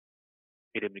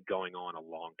 It had been going on a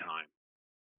long time,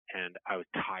 and I was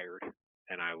tired,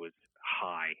 and I was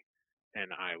high,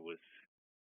 and I was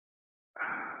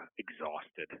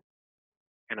exhausted.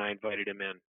 And I invited him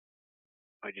in.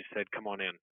 I just said, "Come on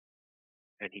in."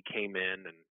 And he came in,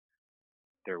 and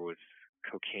there was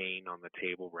cocaine on the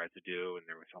table, residue, and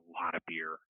there was a lot of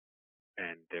beer,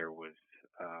 and there was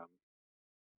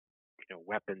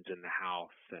weapons in the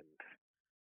house. And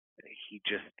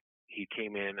he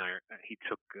came in. He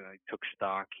took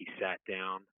stock. He sat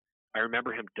down. I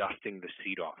remember him dusting the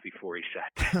seat off before he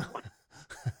sat down.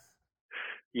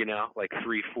 Like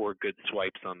 3-4 good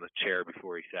swipes on the chair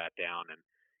before he sat down. And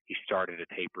he started a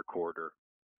tape recorder.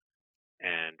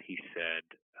 And he said,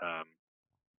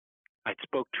 "I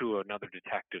spoke to another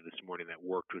detective this morning that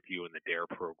worked with you in the DARE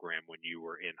program when you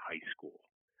were in high school.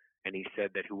 And he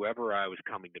said that whoever I was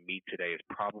coming to meet today is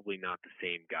probably not the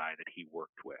same guy that he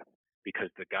worked with,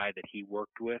 because the guy that he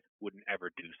worked with wouldn't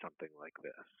ever do something like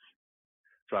this.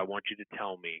 So I want you to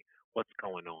tell me what's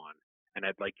going on, and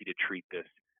I'd like you to treat this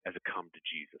as a come to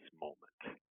Jesus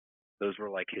moment." Those were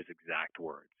like his exact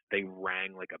words. They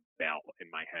rang like a bell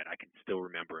in my head. I can still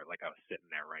remember it like I was sitting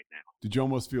there right now. Did you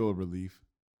almost feel a relief?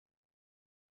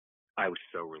 I was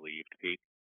so relieved, Pete.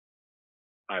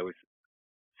 I was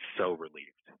so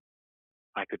relieved.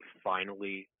 I could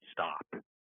finally stop.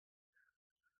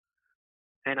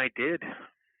 And I did.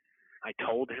 I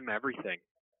told him everything.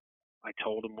 I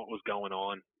told him what was going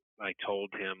on. I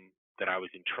told him that I was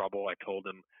in trouble. I told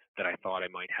him that I thought I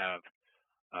might have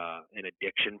an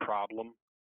addiction problem.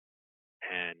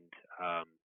 And,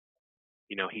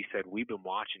 he said, "We've been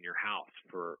watching your house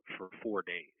for 4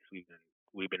 days.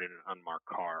 We've been in an unmarked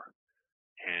car.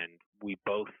 And we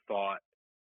both thought,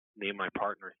 me and my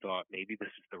partner thought, maybe this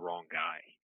is the wrong guy,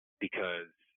 because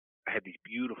I had these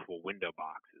beautiful window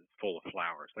boxes full of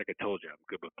flowers. Like I told you, I'm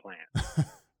good with plants."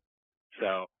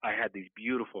 So I had these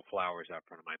beautiful flowers out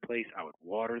front of my place. I would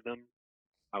water them.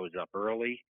 I was up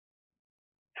early.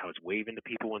 I was waving to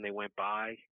people when they went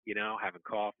by, having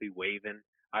coffee, waving.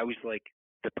 I was like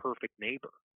the perfect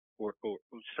neighbor, or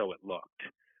so it looked.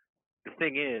 The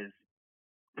thing is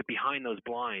that behind those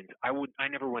blinds, I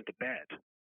never went to bed.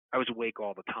 I was awake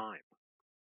all the time,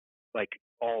 like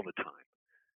all the time.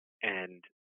 And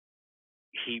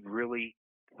he really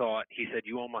he said,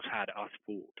 you almost had us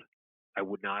fooled. I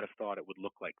would not have thought it would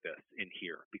look like this in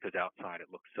here, because outside it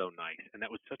looked so nice. And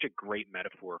that was such a great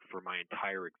metaphor for my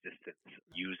entire existence,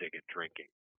 music and drinking.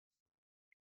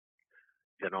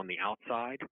 That on the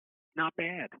outside, not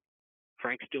bad.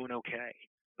 Frank's doing okay.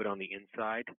 But on the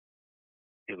inside,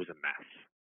 it was a mess.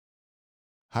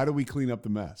 How do we clean up the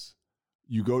mess?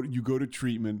 You go to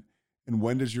treatment, and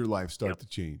when does your life start to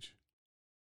change?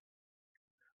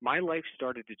 My life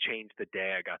started to change the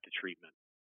day I got to treatment.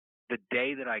 The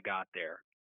day that I got there,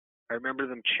 I remember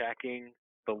them checking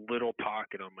the little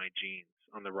pocket on my jeans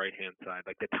on the right-hand side,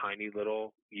 like the tiny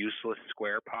little useless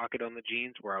square pocket on the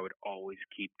jeans where I would always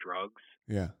keep drugs.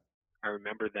 Yeah. I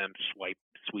remember them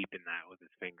sweeping that with his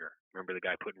finger. Remember the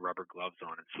guy putting rubber gloves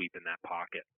on and sweeping that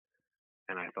pocket.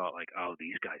 And I thought, like, oh,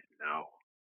 these guys know.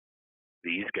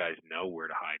 These guys know where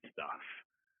to hide stuff.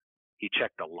 He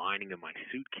checked the lining of my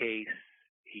suitcase.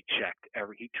 He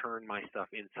turned my stuff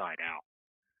inside out.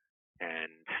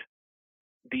 And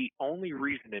the only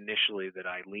reason initially that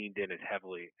I leaned in as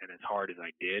heavily and as hard as I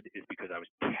did is because I was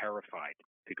terrified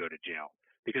to go to jail.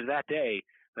 Because that day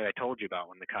that I told you about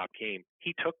when the cop came,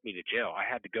 he took me to jail. I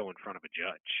had to go in front of a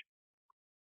judge.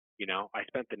 I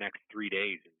spent the next 3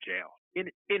 days in jail, in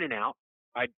and out.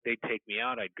 They'd take me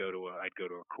out. I'd go to a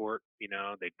court.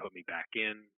 They'd put me back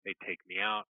in. They'd take me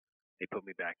out. They put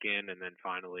me back in, and then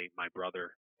finally my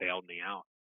brother bailed me out.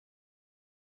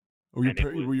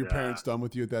 Were your parents done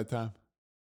with you at that time?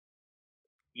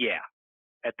 Yeah.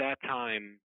 At that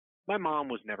time, my mom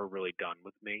was never really done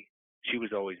with me. She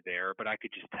was always there, but I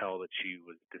could just tell that she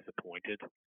was disappointed,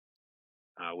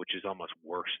 which is almost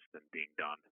worse than being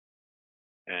done.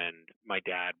 And my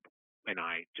dad and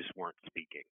I just weren't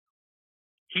speaking.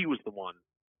 He was the one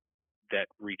that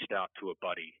reached out to a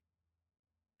buddy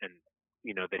and,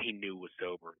 that he knew was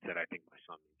sober and said, I think my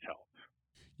son needs help.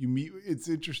 It's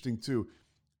interesting too.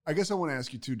 I guess I want to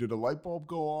ask you too, did a light bulb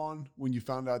go on when you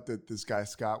found out that this guy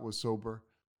Scott was sober?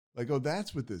 Like, oh,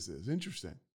 that's what this is.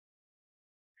 Interesting.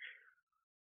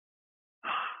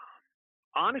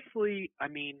 Honestly, I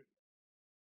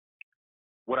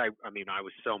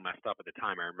was so messed up at the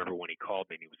time. I remember when he called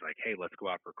me and he was like, hey, let's go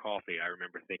out for coffee. I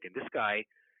remember thinking, this guy,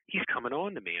 he's coming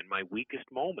on to me in my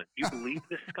weakest moment. You believe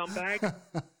this scumbag?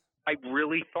 I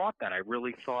really thought that. I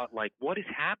really thought, like, what is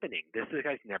happening? This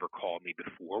guy's never called me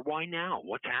before. Why now?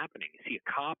 What's happening? Is he a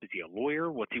cop? Is he a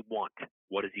lawyer? What's he want?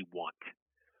 What does he want?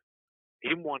 He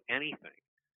didn't want anything.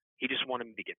 He just wanted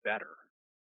me to get better.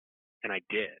 And I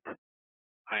did.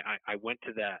 I went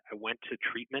to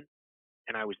treatment,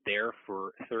 and I was there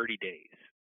for 30 days.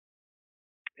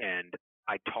 And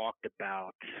I talked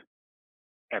about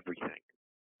everything.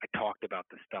 I talked about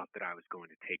the stuff that I was going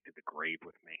to take to the grave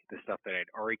with me, the stuff that I'd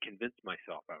already convinced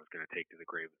myself I was going to take to the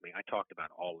grave with me. I talked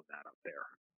about all of that up there.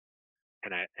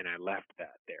 And I left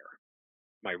that there.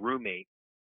 My roommate,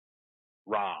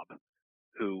 Rob,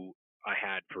 who I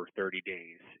had for 30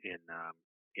 days in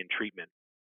treatment,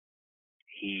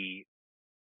 he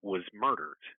was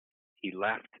murdered. He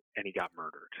left and he got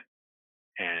murdered.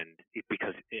 And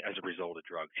because as a result of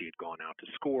drugs, he had gone out to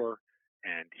score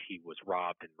and he was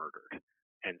robbed and murdered.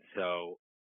 And so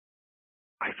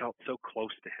I felt so close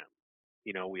to him.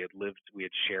 We had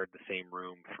shared the same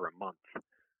room for a month.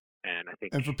 And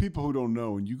for people who don't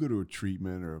know, when you go to a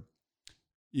treatment or,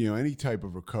 any type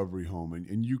of recovery home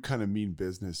and you kind of mean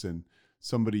business and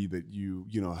somebody that you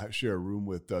share a room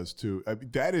with does too,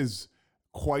 that is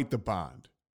quite the bond.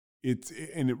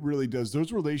 And it really does.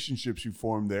 Those relationships you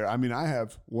form there. I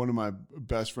have one of my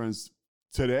best friends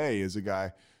today is a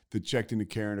guy that checked into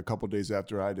Karen a couple of days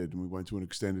after I did, and we went to an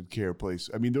extended care place.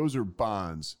 Those are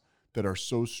bonds that are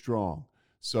so strong.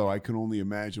 So I can only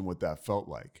imagine what that felt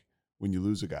like when you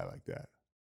lose a guy like that.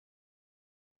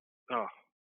 Oh,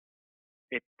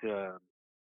 it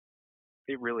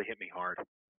really hit me hard.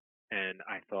 And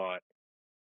I thought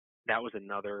that was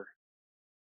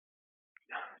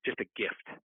just a gift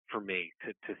for me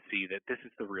to see that this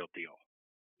is the real deal.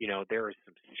 There are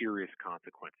some serious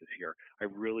consequences here. I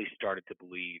really started to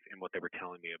believe in what they were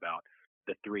telling me about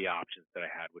the three options that I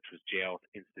had, which was jail,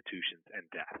 institutions, and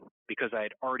death. Because I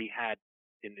had already had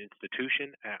an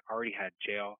institution, I already had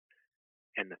jail,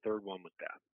 and the third one was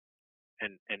death.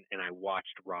 And I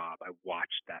watched Rob. I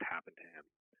watched that happen to him.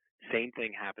 Same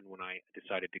thing happened when I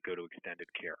decided to go to extended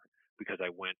care, because I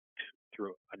went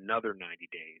through another 90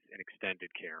 days in extended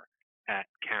care, at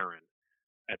Karen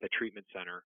at the treatment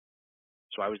center.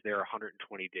 So I was there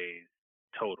 120 days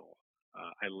total.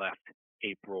 I left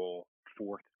April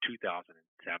 4th,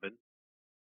 2007,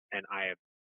 and I have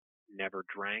never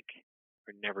drank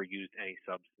or never used any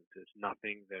substances,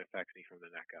 nothing that affects me from the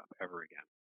neck up ever again.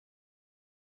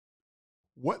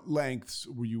 What lengths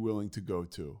were you willing to go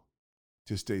to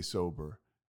stay sober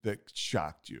that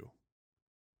shocked you?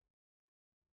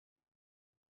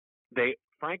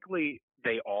 Frankly,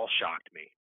 they all shocked me.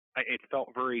 It felt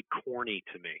very corny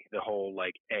to me, the whole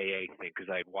like AA thing,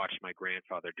 because I had watched my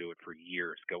grandfather do it for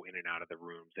years, go in and out of the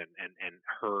rooms, and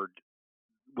heard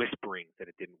whisperings that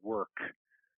it didn't work,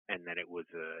 and that it was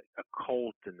a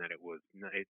cult, and that it was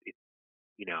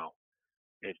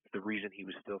it's the reason he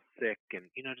was still sick, and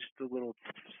just the little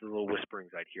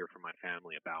whisperings I'd hear from my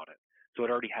family about it. So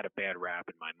it already had a bad rap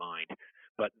in my mind.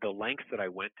 But the lengths that I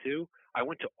went to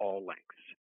all lengths.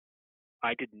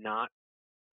 I did not.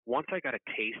 Once I got a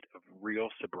taste of real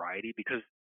sobriety, because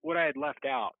what I had left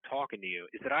out talking to you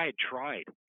is that I had tried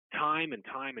time and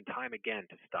time and time again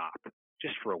to stop,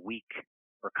 just for a week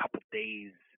or a couple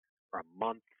days or a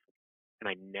month, and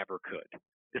I never could.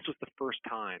 This was the first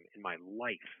time in my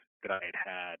life that I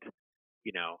had,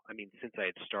 since I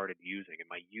had started using, in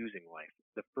my using life,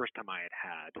 the first time I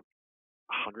had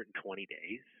 120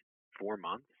 days, 4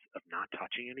 months of not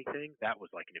touching anything. That was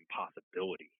like an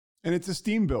impossibility. And it's a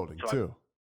steam building, so too.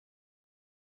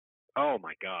 Oh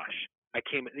my gosh. The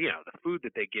food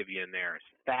that they give you in there is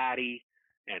fatty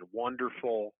and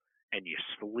wonderful, and you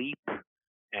sleep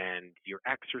and you're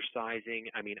exercising.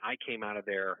 I mean, I came out of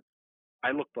there,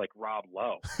 I looked like Rob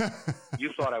Lowe.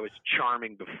 You thought I was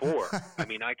charming before. I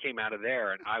mean, I came out of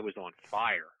there and I was on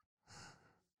fire.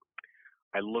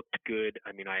 I looked good.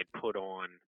 I mean, I had put on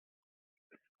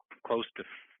close to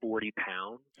 40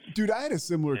 pounds. Dude, I had a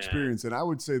similar experience, and I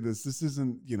would say this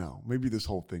isn't, maybe this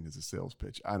whole thing is a sales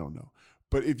pitch. I don't know.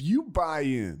 But if you buy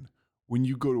in when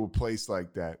you go to a place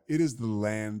like that, it is the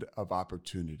land of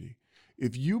opportunity.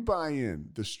 If you buy in,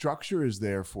 the structure is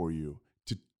there for you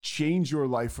to change your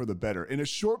life for the better. In a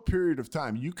short period of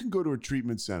time, you can go to a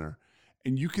treatment center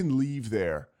and you can leave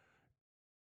there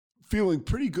feeling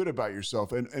pretty good about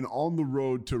yourself and on the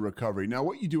road to recovery. Now,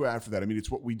 what you do after that,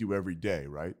 it's what we do every day,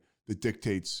 right? That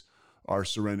dictates our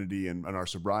serenity and our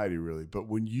sobriety, really. But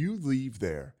when you leave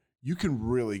there, you can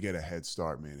really get a head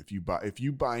start, man. If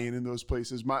you buy in those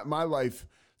places, my life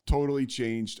totally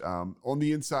changed on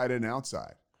the inside and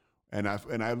outside, and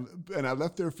I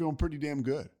left there feeling pretty damn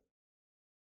good.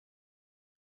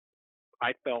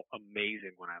 I felt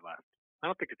amazing when I left. I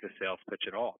don't think it's a sales pitch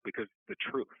at all, because the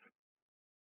truth.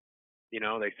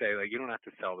 They say, like, you don't have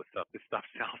to sell this stuff. This stuff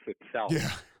sells itself.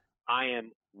 Yeah. I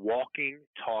am walking,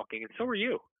 talking, and so are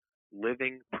you,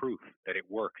 living proof that it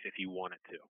works if you want it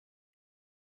to.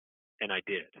 And I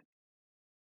did.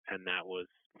 And that was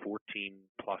 14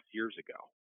 plus years ago.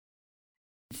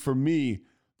 For me,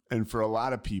 and for a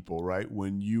lot of people, right,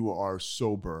 when you are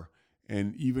sober,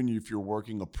 and even if you're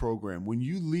working a program, when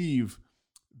you leave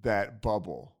that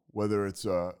bubble, whether it's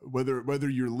whether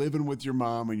you're living with your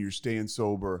mom and you're staying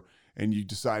sober and you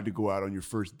decide to go out on your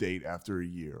first date after a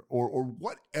year, or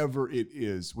whatever it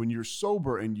is, when you're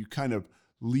sober and you kind of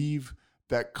leave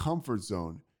that comfort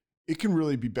zone, it can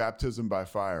really be baptism by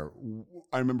fire.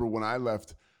 I remember when I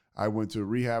left, I went to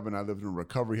rehab and I lived in a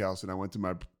recovery house, and I went to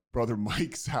my brother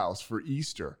Mike's house for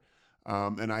Easter.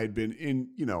 And I had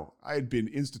been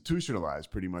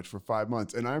institutionalized pretty much for 5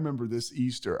 months. And I remember this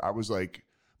Easter, I was like,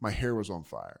 my hair was on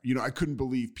fire. I couldn't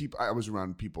believe I was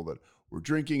around people that were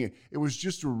drinking. It was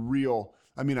just a real,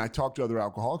 I talked to other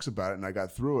alcoholics about it and I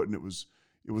got through it. And it was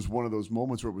one of those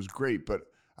moments where it was great. But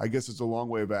I guess it's a long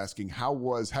way of asking, how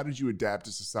did you adapt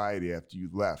to society after you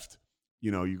left?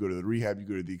 You go to the rehab, you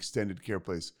go to the extended care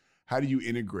place. How do you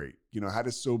integrate? How do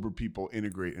sober people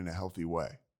integrate in a healthy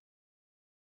way?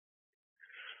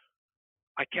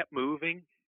 I kept moving.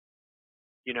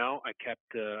 I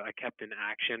kept in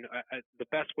action. The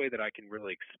best way that I can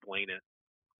really explain it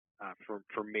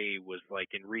for me was like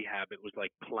in rehab. It was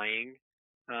like playing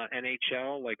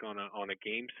NHL, like on a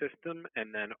game system,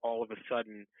 and then all of a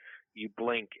sudden you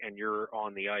blink and you're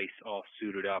on the ice, all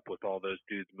suited up with all those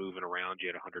dudes moving around you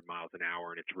at 100 miles an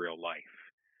hour, and it's real life.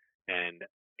 And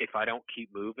if I don't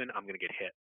keep moving, I'm going to get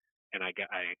hit. And I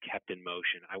kept in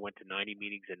motion. I went to 90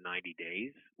 meetings in 90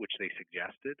 days, which they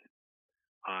suggested.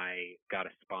 I got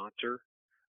a sponsor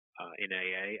in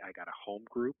AA. I got a home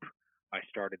group. I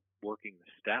started working the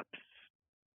steps.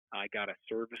 I got a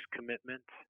service commitment.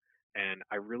 And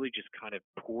I really just kind of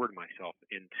poured myself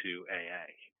into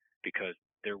AA because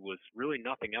there was really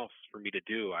nothing else for me to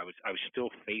do. I was still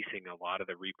facing a lot of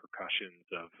the repercussions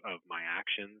of my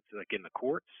actions, like in the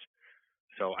courts.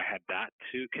 So I had that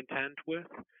to contend with,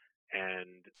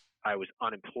 and I was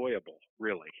unemployable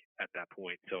really at that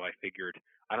point. So I figured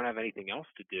I don't have anything else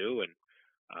to do, and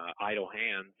idle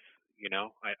hands.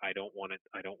 I don't want to.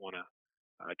 I don't want to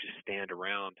just stand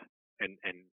around and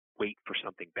wait for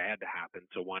something bad to happen.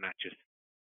 So why not just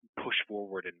push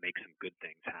forward and make some good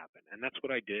things happen? And that's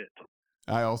what I did.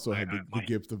 I also had the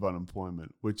gift of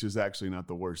unemployment, which is actually not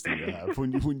the worst thing to have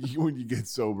when you get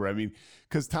sober. I mean,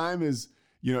 because time is,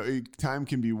 time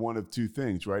can be one of two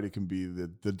things, right? It can be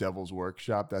the devil's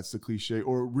workshop. That's the cliche.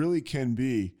 Or it really can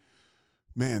be,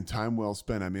 man, time well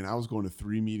spent. I mean, I was going to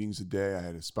 3 meetings a day. I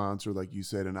had a sponsor, like you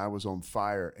said, and I was on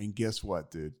fire. And guess what,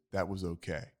 dude? That was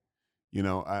okay.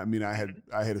 I mean, I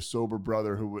had a sober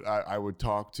brother who I would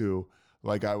talk to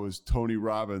like I was Tony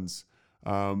Robbins,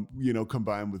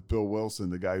 combined with Bill Wilson,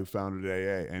 the guy who founded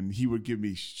AA, and he would give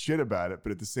me shit about it,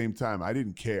 but at the same time, I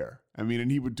didn't care. I mean,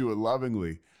 and he would do it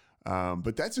lovingly,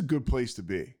 but that's a good place to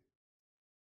be.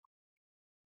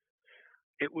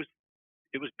 It was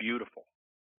beautiful.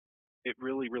 It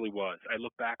really, really was. I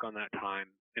look back on that time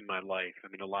in my life. I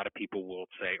mean, a lot of people will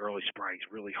say early sobriety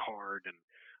is really hard, and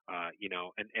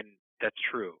and that's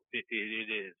true. It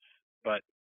is, but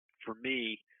for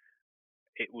me,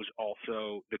 it was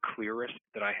also the clearest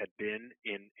that I had been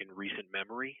in recent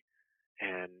memory,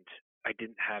 and I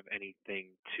didn't have anything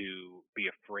to be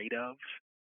afraid of.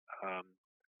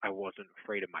 I wasn't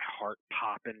afraid of my heart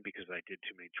popping because I did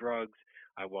too many drugs.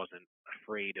 I wasn't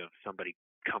afraid of somebody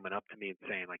coming up to me and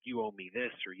saying, like, you owe me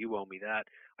this or you owe me that.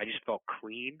 I just felt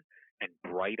clean and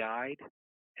bright-eyed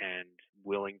and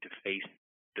willing to face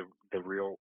the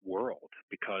real world,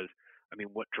 because, I mean,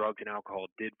 what drugs and alcohol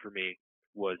did for me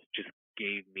was just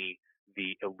gave me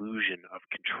the illusion of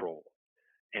control.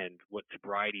 And what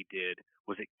sobriety did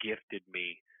was it gifted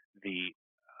me the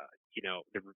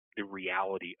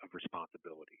reality of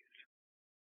responsibilities,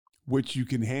 which you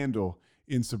can handle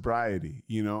in sobriety,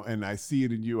 and I see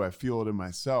it in you. I feel it in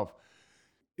myself.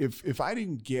 If I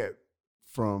didn't get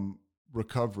from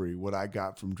recovery what I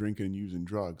got from drinking and using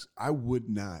drugs, I would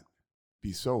not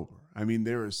be sober. I mean,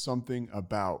 there is something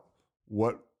about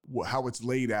how it's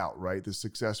laid out, right? The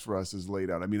success for us is laid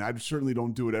out. I mean, I certainly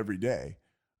don't do it every day,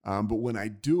 but when I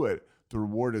do it, the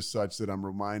reward is such that I'm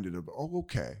reminded of, oh,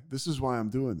 okay, this is why I'm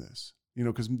doing this.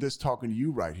 Because this talking to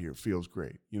you right here feels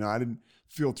great. I didn't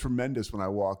feel tremendous when I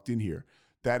walked in here.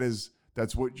 That's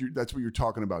what you're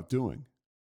talking about doing.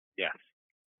 Yes.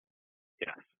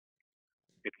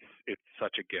 It's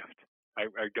such a gift. I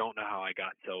don't know how I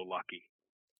got so lucky.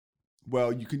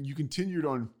 Well, you continued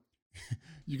on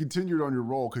your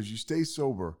role because you stay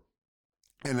sober,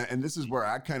 and this is where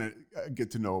I kind of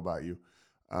get to know about you,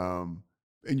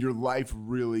 and your life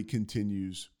really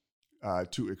continues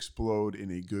to explode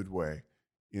in a good way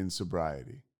in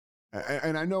sobriety.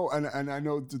 And I know, and I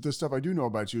know the stuff I do know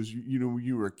about you is, when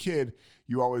you were a kid,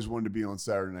 you always wanted to be on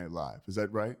Saturday Night Live. Is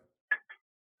that right?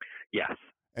 Yes.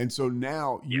 And so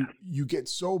now you get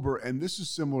sober, and this is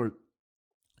similar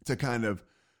to kind of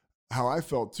how I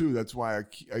felt too. That's why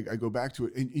I go back to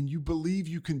it. And you believe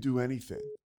you can do anything.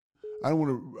 I don't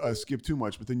want to skip too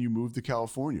much, but then you moved to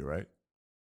California, right?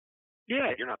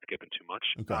 Yeah, you're not skipping too much.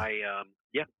 Okay.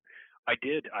 I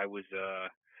did. I was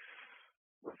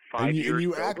 5 years and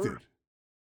you sober. acted.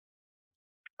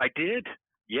 I did.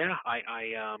 Yeah,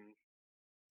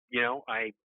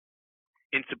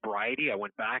 in sobriety, I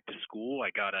went back to school. I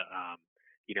got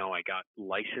I got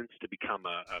licensed to become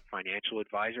a financial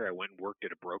advisor. I went and worked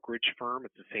at a brokerage firm.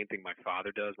 It's the same thing my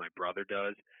father does, my brother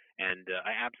does, and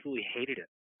I absolutely hated it.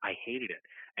 I hated it.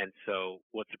 And so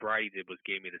what sobriety did was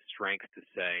gave me the strength to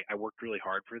say, I worked really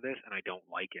hard for this and I don't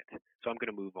like it. So I'm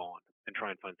going to move on and try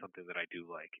and find something that I do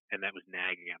like. And that was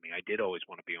nagging at me. I did always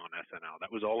want to be on SNL. That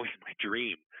was always my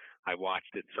dream. I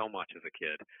watched it so much as a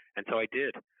kid. And so I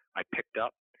did. I picked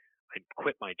up, I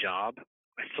quit my job,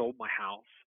 I sold my house,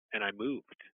 and I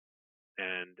moved.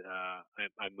 And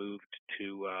I moved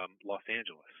to Los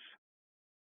Angeles.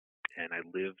 And I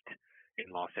lived in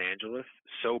Los Angeles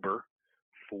sober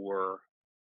for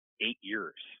 8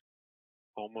 years,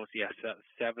 almost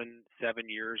 7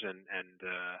 years and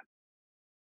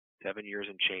 7 years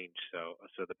and change. So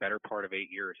the better part of 8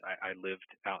 years, I lived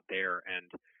out there, and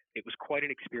it was quite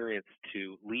an experience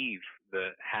to leave the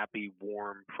happy,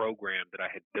 warm program that I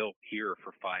had built here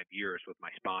for 5 years with my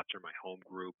sponsor, my home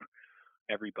group,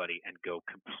 everybody, and go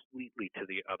completely to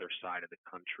the other side of the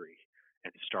country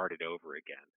and start it over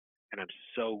again. And I'm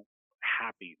so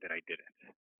happy that I did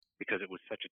it, because it was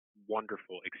such a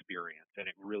wonderful experience, and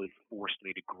it really forced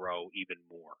me to grow even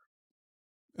more.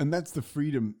 And that's the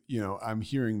freedom, I'm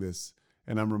hearing this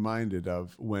and I'm reminded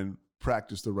of when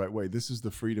practiced the right way. This is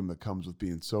the freedom that comes with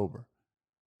being sober.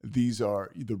 these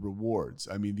are the rewards.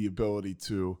 I mean, the ability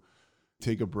to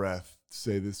take a breath,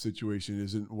 say this situation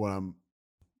isn't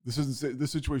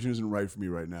this situation isn't right for me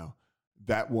right now.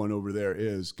 That one over there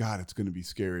is, God, it's going to be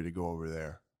scary to go over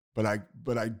there. But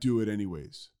I do it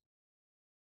anyways.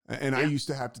 And I used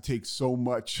to have to take so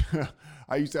much.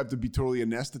 I used to have to be totally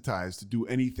anesthetized to do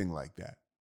anything like that.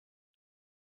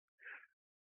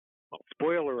 Well,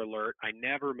 spoiler alert, I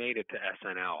never made it to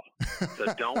SNL.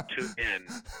 So don't tune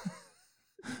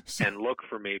in and look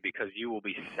for me, because you will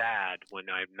be sad when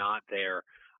I'm not there.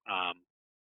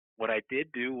 What I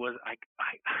did do was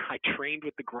I trained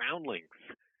with the Groundlings.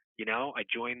 You know, I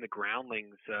joined the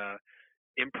Groundlings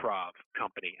improv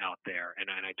company out there, and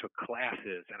I took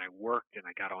classes, and I worked, and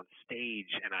I got on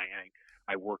stage, and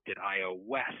I worked at IO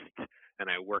West, and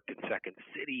I worked at Second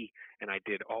City, and I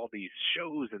did all these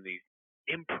shows and these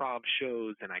improv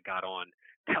shows, and I got on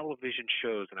television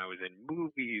shows, and I was in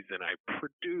movies, and I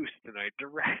produced, and I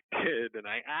directed, and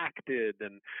I acted,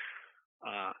 and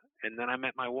then I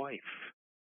met my wife.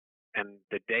 And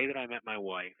the day that I met my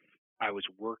wife, I was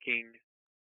working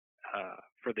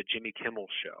for the Jimmy Kimmel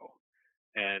Show,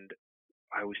 and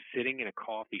I was sitting in a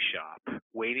coffee shop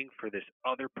waiting for this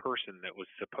other person that was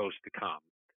supposed to come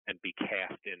and be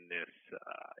cast in this,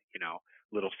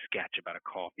 little sketch about a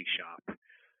coffee shop.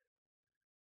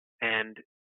 And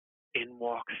in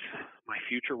walks my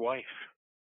future wife.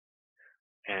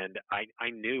 And I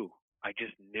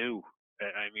just knew.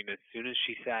 I mean, as soon as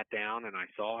she sat down and I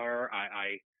saw her,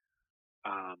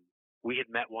 we had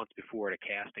met once before at a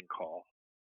casting call,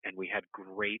 and we had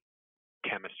great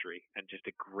chemistry and just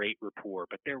a great rapport.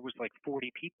 But there was like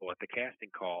 40 people at the casting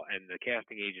call, and the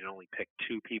casting agent only picked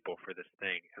 2 people for this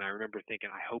thing. And I remember thinking,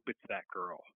 I hope it's that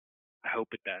girl. I hope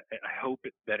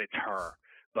that it's her.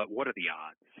 But what are the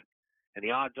odds? And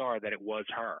the odds are that it was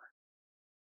her.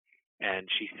 And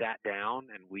she sat down,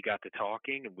 and we got to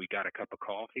talking, and we got a cup of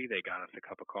coffee. They got us a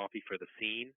cup of coffee for the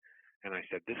scene. And I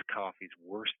said, this coffee's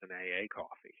worse than AA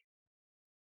coffee.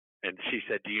 And she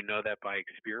said, do you know that by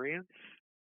experience?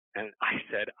 And I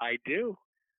said, I do.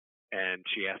 And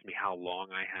she asked me how long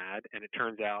I had. And it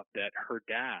turns out that her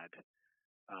dad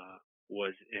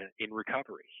was in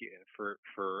recovery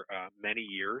for many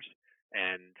years,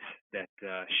 and that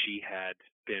she had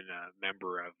been a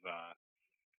member of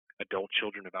Adult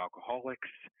Children of Alcoholics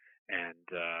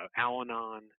and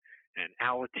Al-Anon and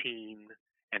Alateen,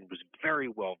 and was very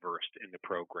well versed in the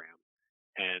program.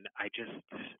 And I just,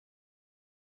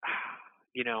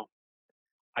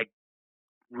 I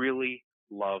really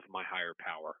love my higher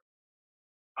power.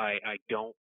 I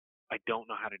don't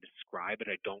know how to describe it.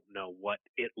 I don't know what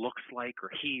it looks like,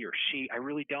 or he or she. I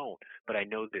really don't. But I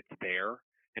know that it's there,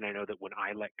 and I know that when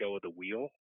I let go of the wheel,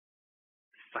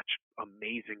 such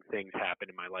amazing things happen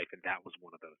in my life, and that was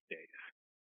one of those days.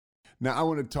 Now, I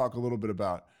want to talk a little bit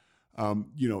about,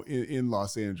 in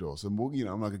Los Angeles, and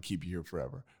I'm not going to keep you here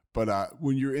forever, but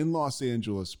when you're in Los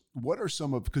Angeles, what are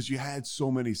because you had so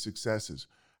many successes,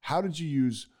 how did you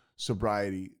use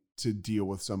sobriety to deal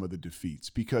with some of the defeats?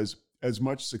 Because as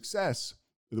much success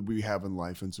that we have in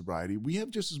life and sobriety, we have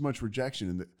just as much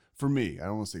rejection. For me, I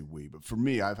don't want to say we, but for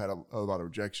me, I've had a lot of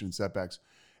rejection and setbacks,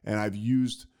 and I've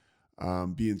used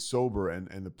being sober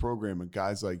and the program and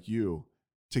guys like you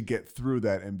to get through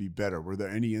that and be better. Were there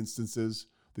any instances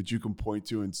that you can point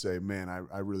to and say, man,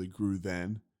 I really grew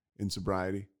then in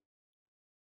sobriety?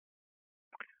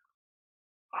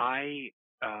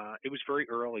 It was very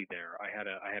early there. I had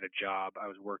a job. I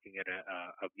was working at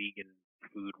a vegan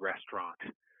food restaurant,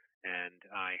 and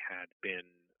I had been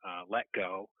let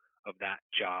go of that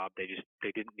job. They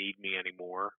didn't need me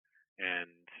anymore, and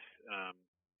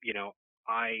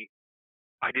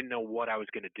I didn't know what I was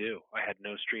going to do. I had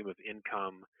no stream of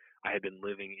income. I had been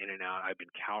living in and out. I'd been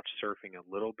couch surfing a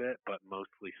little bit, but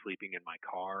mostly sleeping in my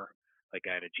car. Like,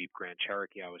 I had a Jeep Grand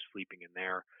Cherokee. I was sleeping in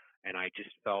there, and I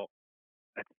just felt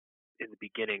in the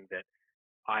beginning that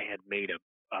I had made a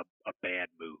bad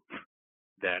move,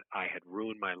 that I had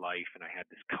ruined my life, and I had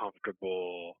this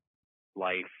comfortable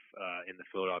life in the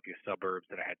Philadelphia suburbs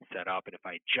that I had set up, and if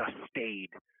I had just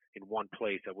stayed in one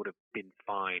place, I would have been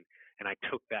fine. And I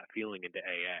took that feeling into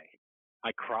AA.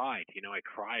 I cried, and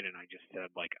I just said,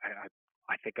 like,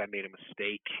 I think I made a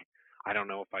mistake. I don't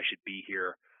know if I should be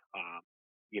here.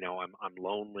 I'm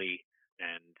lonely,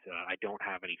 and I don't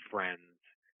have any friends,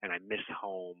 and I miss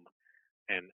home.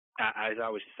 And as I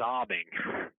was sobbing,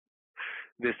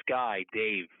 this guy,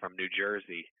 Dave from New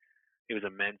Jersey, it was a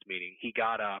men's meeting. He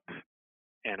got up,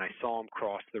 and I saw him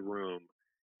cross the room,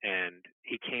 and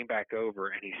he came back over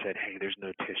and he said, hey, there's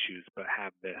no tissues, but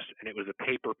have this. And it was a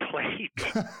paper plate.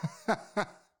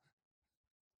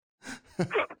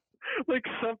 Like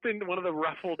something one of the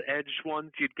ruffled edged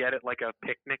ones you'd get at like a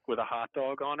picnic with a hot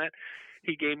dog on it.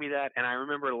 He gave me that, and I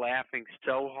remember laughing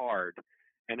so hard,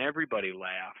 and everybody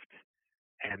laughed.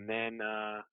 And then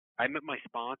I met my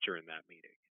sponsor in that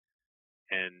meeting,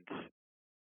 and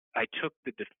I took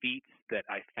the defeats that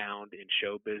I found in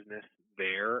show business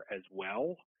there as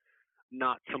well,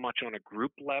 not so much on a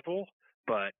group level,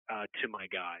 but to my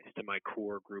guys, to my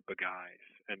core group of guys,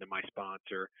 and to my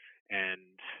sponsor. And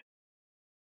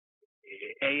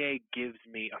AA gives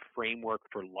me a framework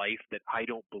for life that I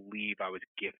don't believe I was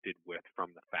gifted with from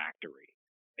the factory.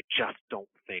 I just don't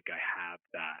think I have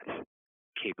that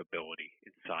capability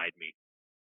inside me.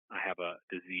 I have a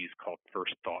disease called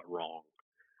first thought wrong.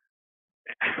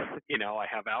 I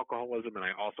have alcoholism, and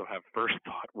I also have first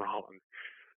thought wrong.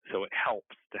 So it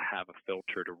helps to have a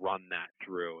filter to run that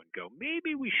through and go,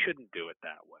 maybe we shouldn't do it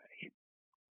that way.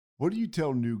 What do you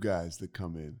tell new guys that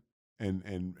come in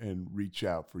and reach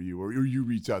out for you, or you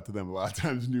reach out to them? A lot of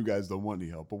times new guys don't want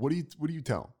any help, but what do you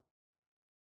tell them?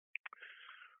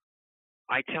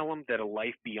 I tell them that a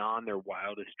life beyond their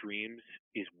wildest dreams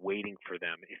is waiting for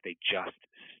them if they just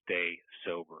stay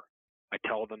sober. I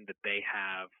tell them that they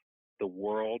have the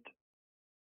world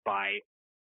by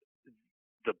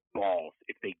the balls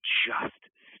if they just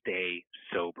stay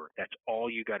sober. That's all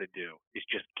you got to do, is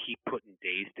just keep putting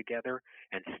days together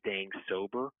and staying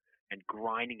sober and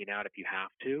grinding it out if you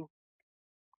have to,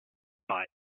 but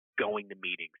going to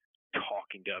meetings,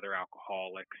 talking to other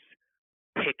alcoholics,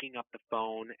 picking up the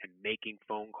phone and making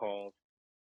phone calls,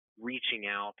 reaching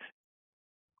out.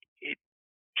 It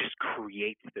just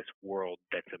creates this world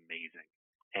that's amazing.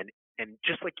 And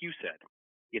just like you said,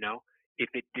 if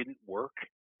it didn't work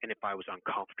and if I was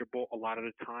uncomfortable a lot of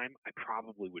the time, I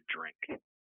probably would drink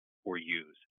or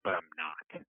use, but I'm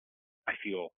not. I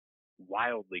feel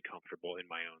wildly comfortable in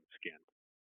my own skin.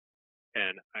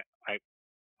 And I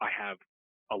have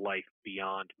a life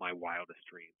beyond my wildest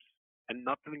dreams. And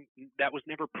nothing that was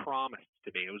never promised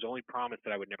to me. It was only promised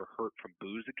that I would never hurt from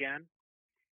booze again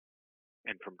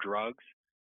and from drugs.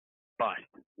 But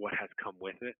what has come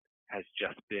with it has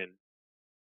just been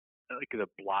like the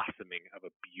blossoming of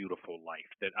a beautiful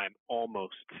life that I'm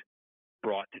almost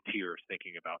brought to tears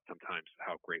thinking about sometimes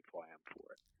how grateful I am for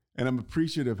it. And I'm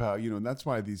appreciative how, and that's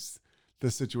why this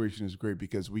situation is great,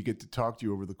 because we get to talk to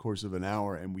you over the course of an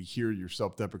hour and we hear your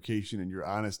self-deprecation and your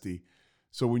honesty.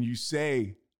 So when you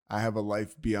say, I have a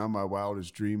life beyond my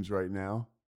wildest dreams right now.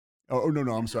 Oh,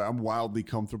 no, I'm sorry. I'm wildly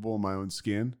comfortable in my own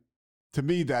skin. To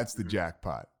me, that's the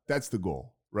jackpot. That's the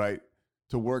goal, right?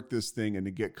 To work this thing and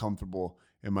to get comfortable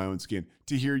in my own skin.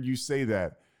 To hear you say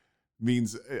that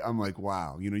means I'm like,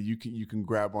 wow, you can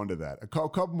grab onto that. A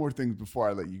couple more things before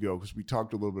I let you go, because we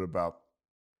talked a little bit about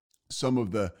some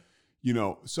of the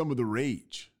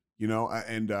rage,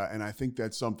 and I think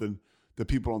that's something that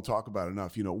people don't talk about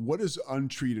enough. What does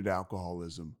untreated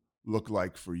alcoholism look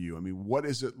like for you? I mean, what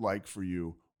is it like for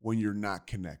you when you're not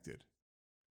connected?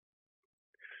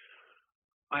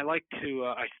 I like to,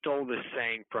 I stole this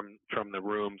saying from the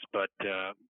rooms, but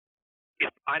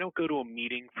if I don't go to a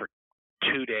meeting for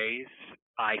 2 days,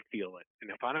 I feel it. And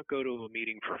if I don't go to a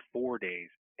meeting for 4 days,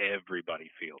 everybody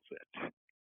feels it.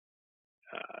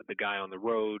 The guy on the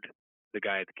road, the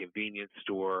guy at the convenience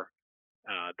store,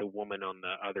 the woman on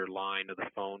the other line of the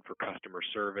phone for customer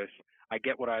service. I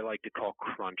get what I like to call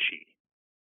crunchy.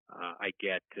 I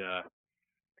get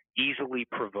easily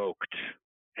provoked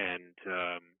and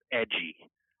edgy.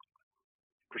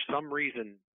 For some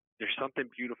reason, there's something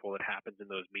beautiful that happens in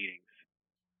those meetings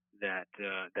that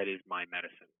is my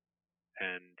medicine.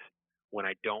 And when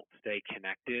I don't stay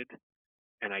connected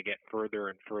and I get further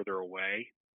and further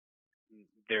away,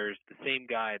 there's the same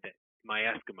guy that my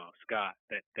Eskimo, Scott,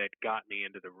 that got me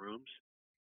into the rooms.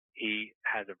 He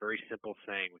has a very simple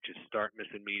saying, which is start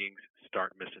missing meetings,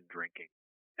 start missing drinking.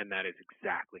 And that is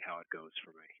exactly how it goes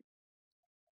for me.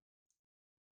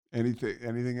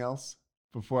 Anything else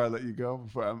before I let you go?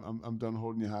 Before I'm done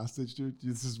holding you hostage, dude?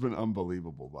 This has been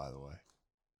unbelievable, by the way.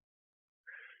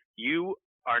 You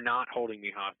are not holding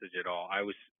me hostage at all. I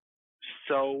was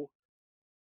so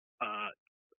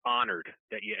honored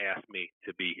that you asked me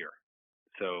to be here.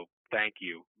 So thank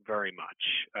you very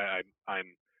much.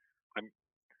 I'm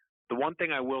the one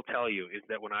thing I will tell you is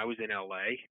that when I was in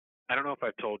LA, I don't know if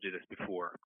I've told you this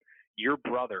before, your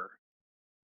brother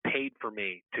paid for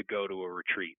me to go to a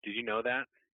retreat. Did you know that?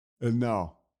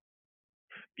 No.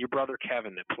 Your brother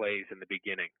Kevin that plays in the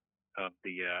beginning of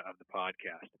the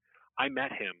podcast. I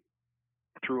met him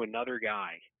through another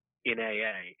guy in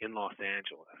AA in Los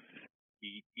Angeles.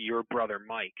 Your brother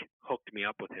Mike hooked me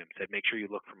up with him, said, make sure you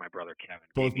look for my brother Kevin.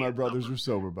 Both my brothers are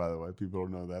sober, by the way. People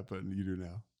don't know that, but you do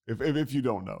now. If you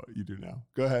don't know it, you do now.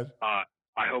 Go ahead.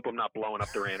 I hope I'm not blowing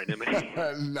up their anonymity.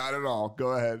 Not at all.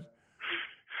 Go ahead.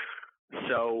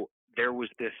 So there was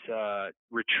this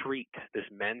retreat, this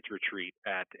men's retreat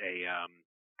at a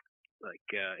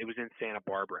it was in Santa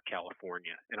Barbara,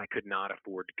 California, and I could not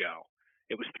afford to go.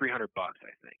 It was $300,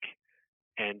 I think.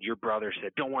 And your brother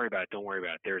said, "Don't worry about it. Don't worry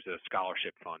about it. There's a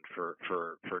scholarship fund for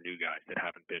new guys that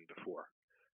haven't been before."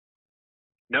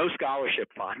 No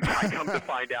scholarship fund. I come to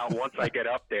find out once I get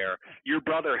up there, your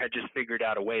brother had just figured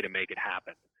out a way to make it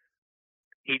happen.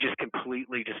 He just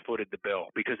completely just footed the bill,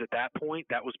 because at that point,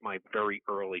 that was my very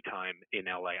early time in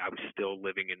LA. I was still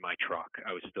living in my truck.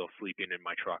 I was still sleeping in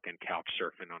my truck and couch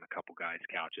surfing on a couple guys'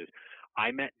 couches.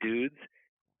 I met dudes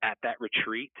at that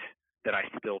retreat that I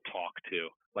still talk to,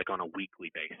 like on a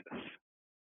weekly basis.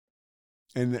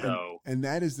 And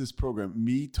that is this program,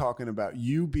 me talking about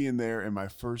you being there in my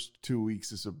first 2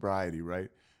 weeks of sobriety,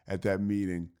 right? At that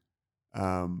meeting,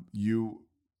 you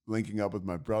linking up with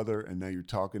my brother, and now you're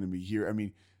talking to me here. I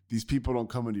mean, these people don't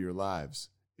come into your lives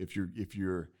if you're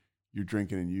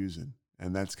drinking and using,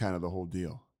 and that's kind of the whole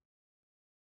deal.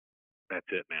 That's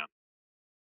it, man.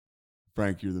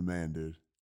 Frank, you're the man, dude.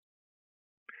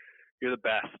 You're the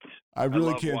best. I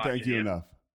really can't thank you enough.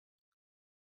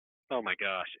 Oh my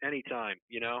gosh, anytime.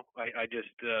 You know, I just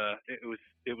it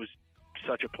was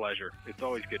such a pleasure. It's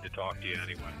always good to talk to you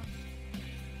anyway.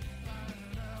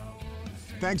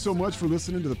 Thanks so much for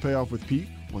listening to The Payoff with Pete.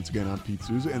 Once again, I'm Pete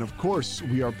Souza. And of course,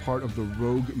 we are part of the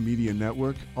Rogue Media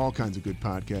Network. All kinds of good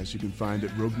podcasts you can find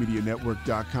at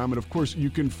roguemedianetwork.com. And of course,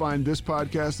 you can find this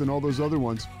podcast and all those other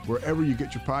ones wherever you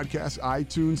get your podcasts,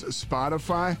 iTunes,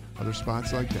 Spotify, other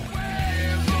spots like that.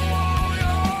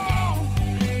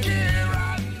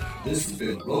 This has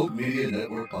been Rogue Media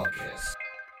Network Podcast.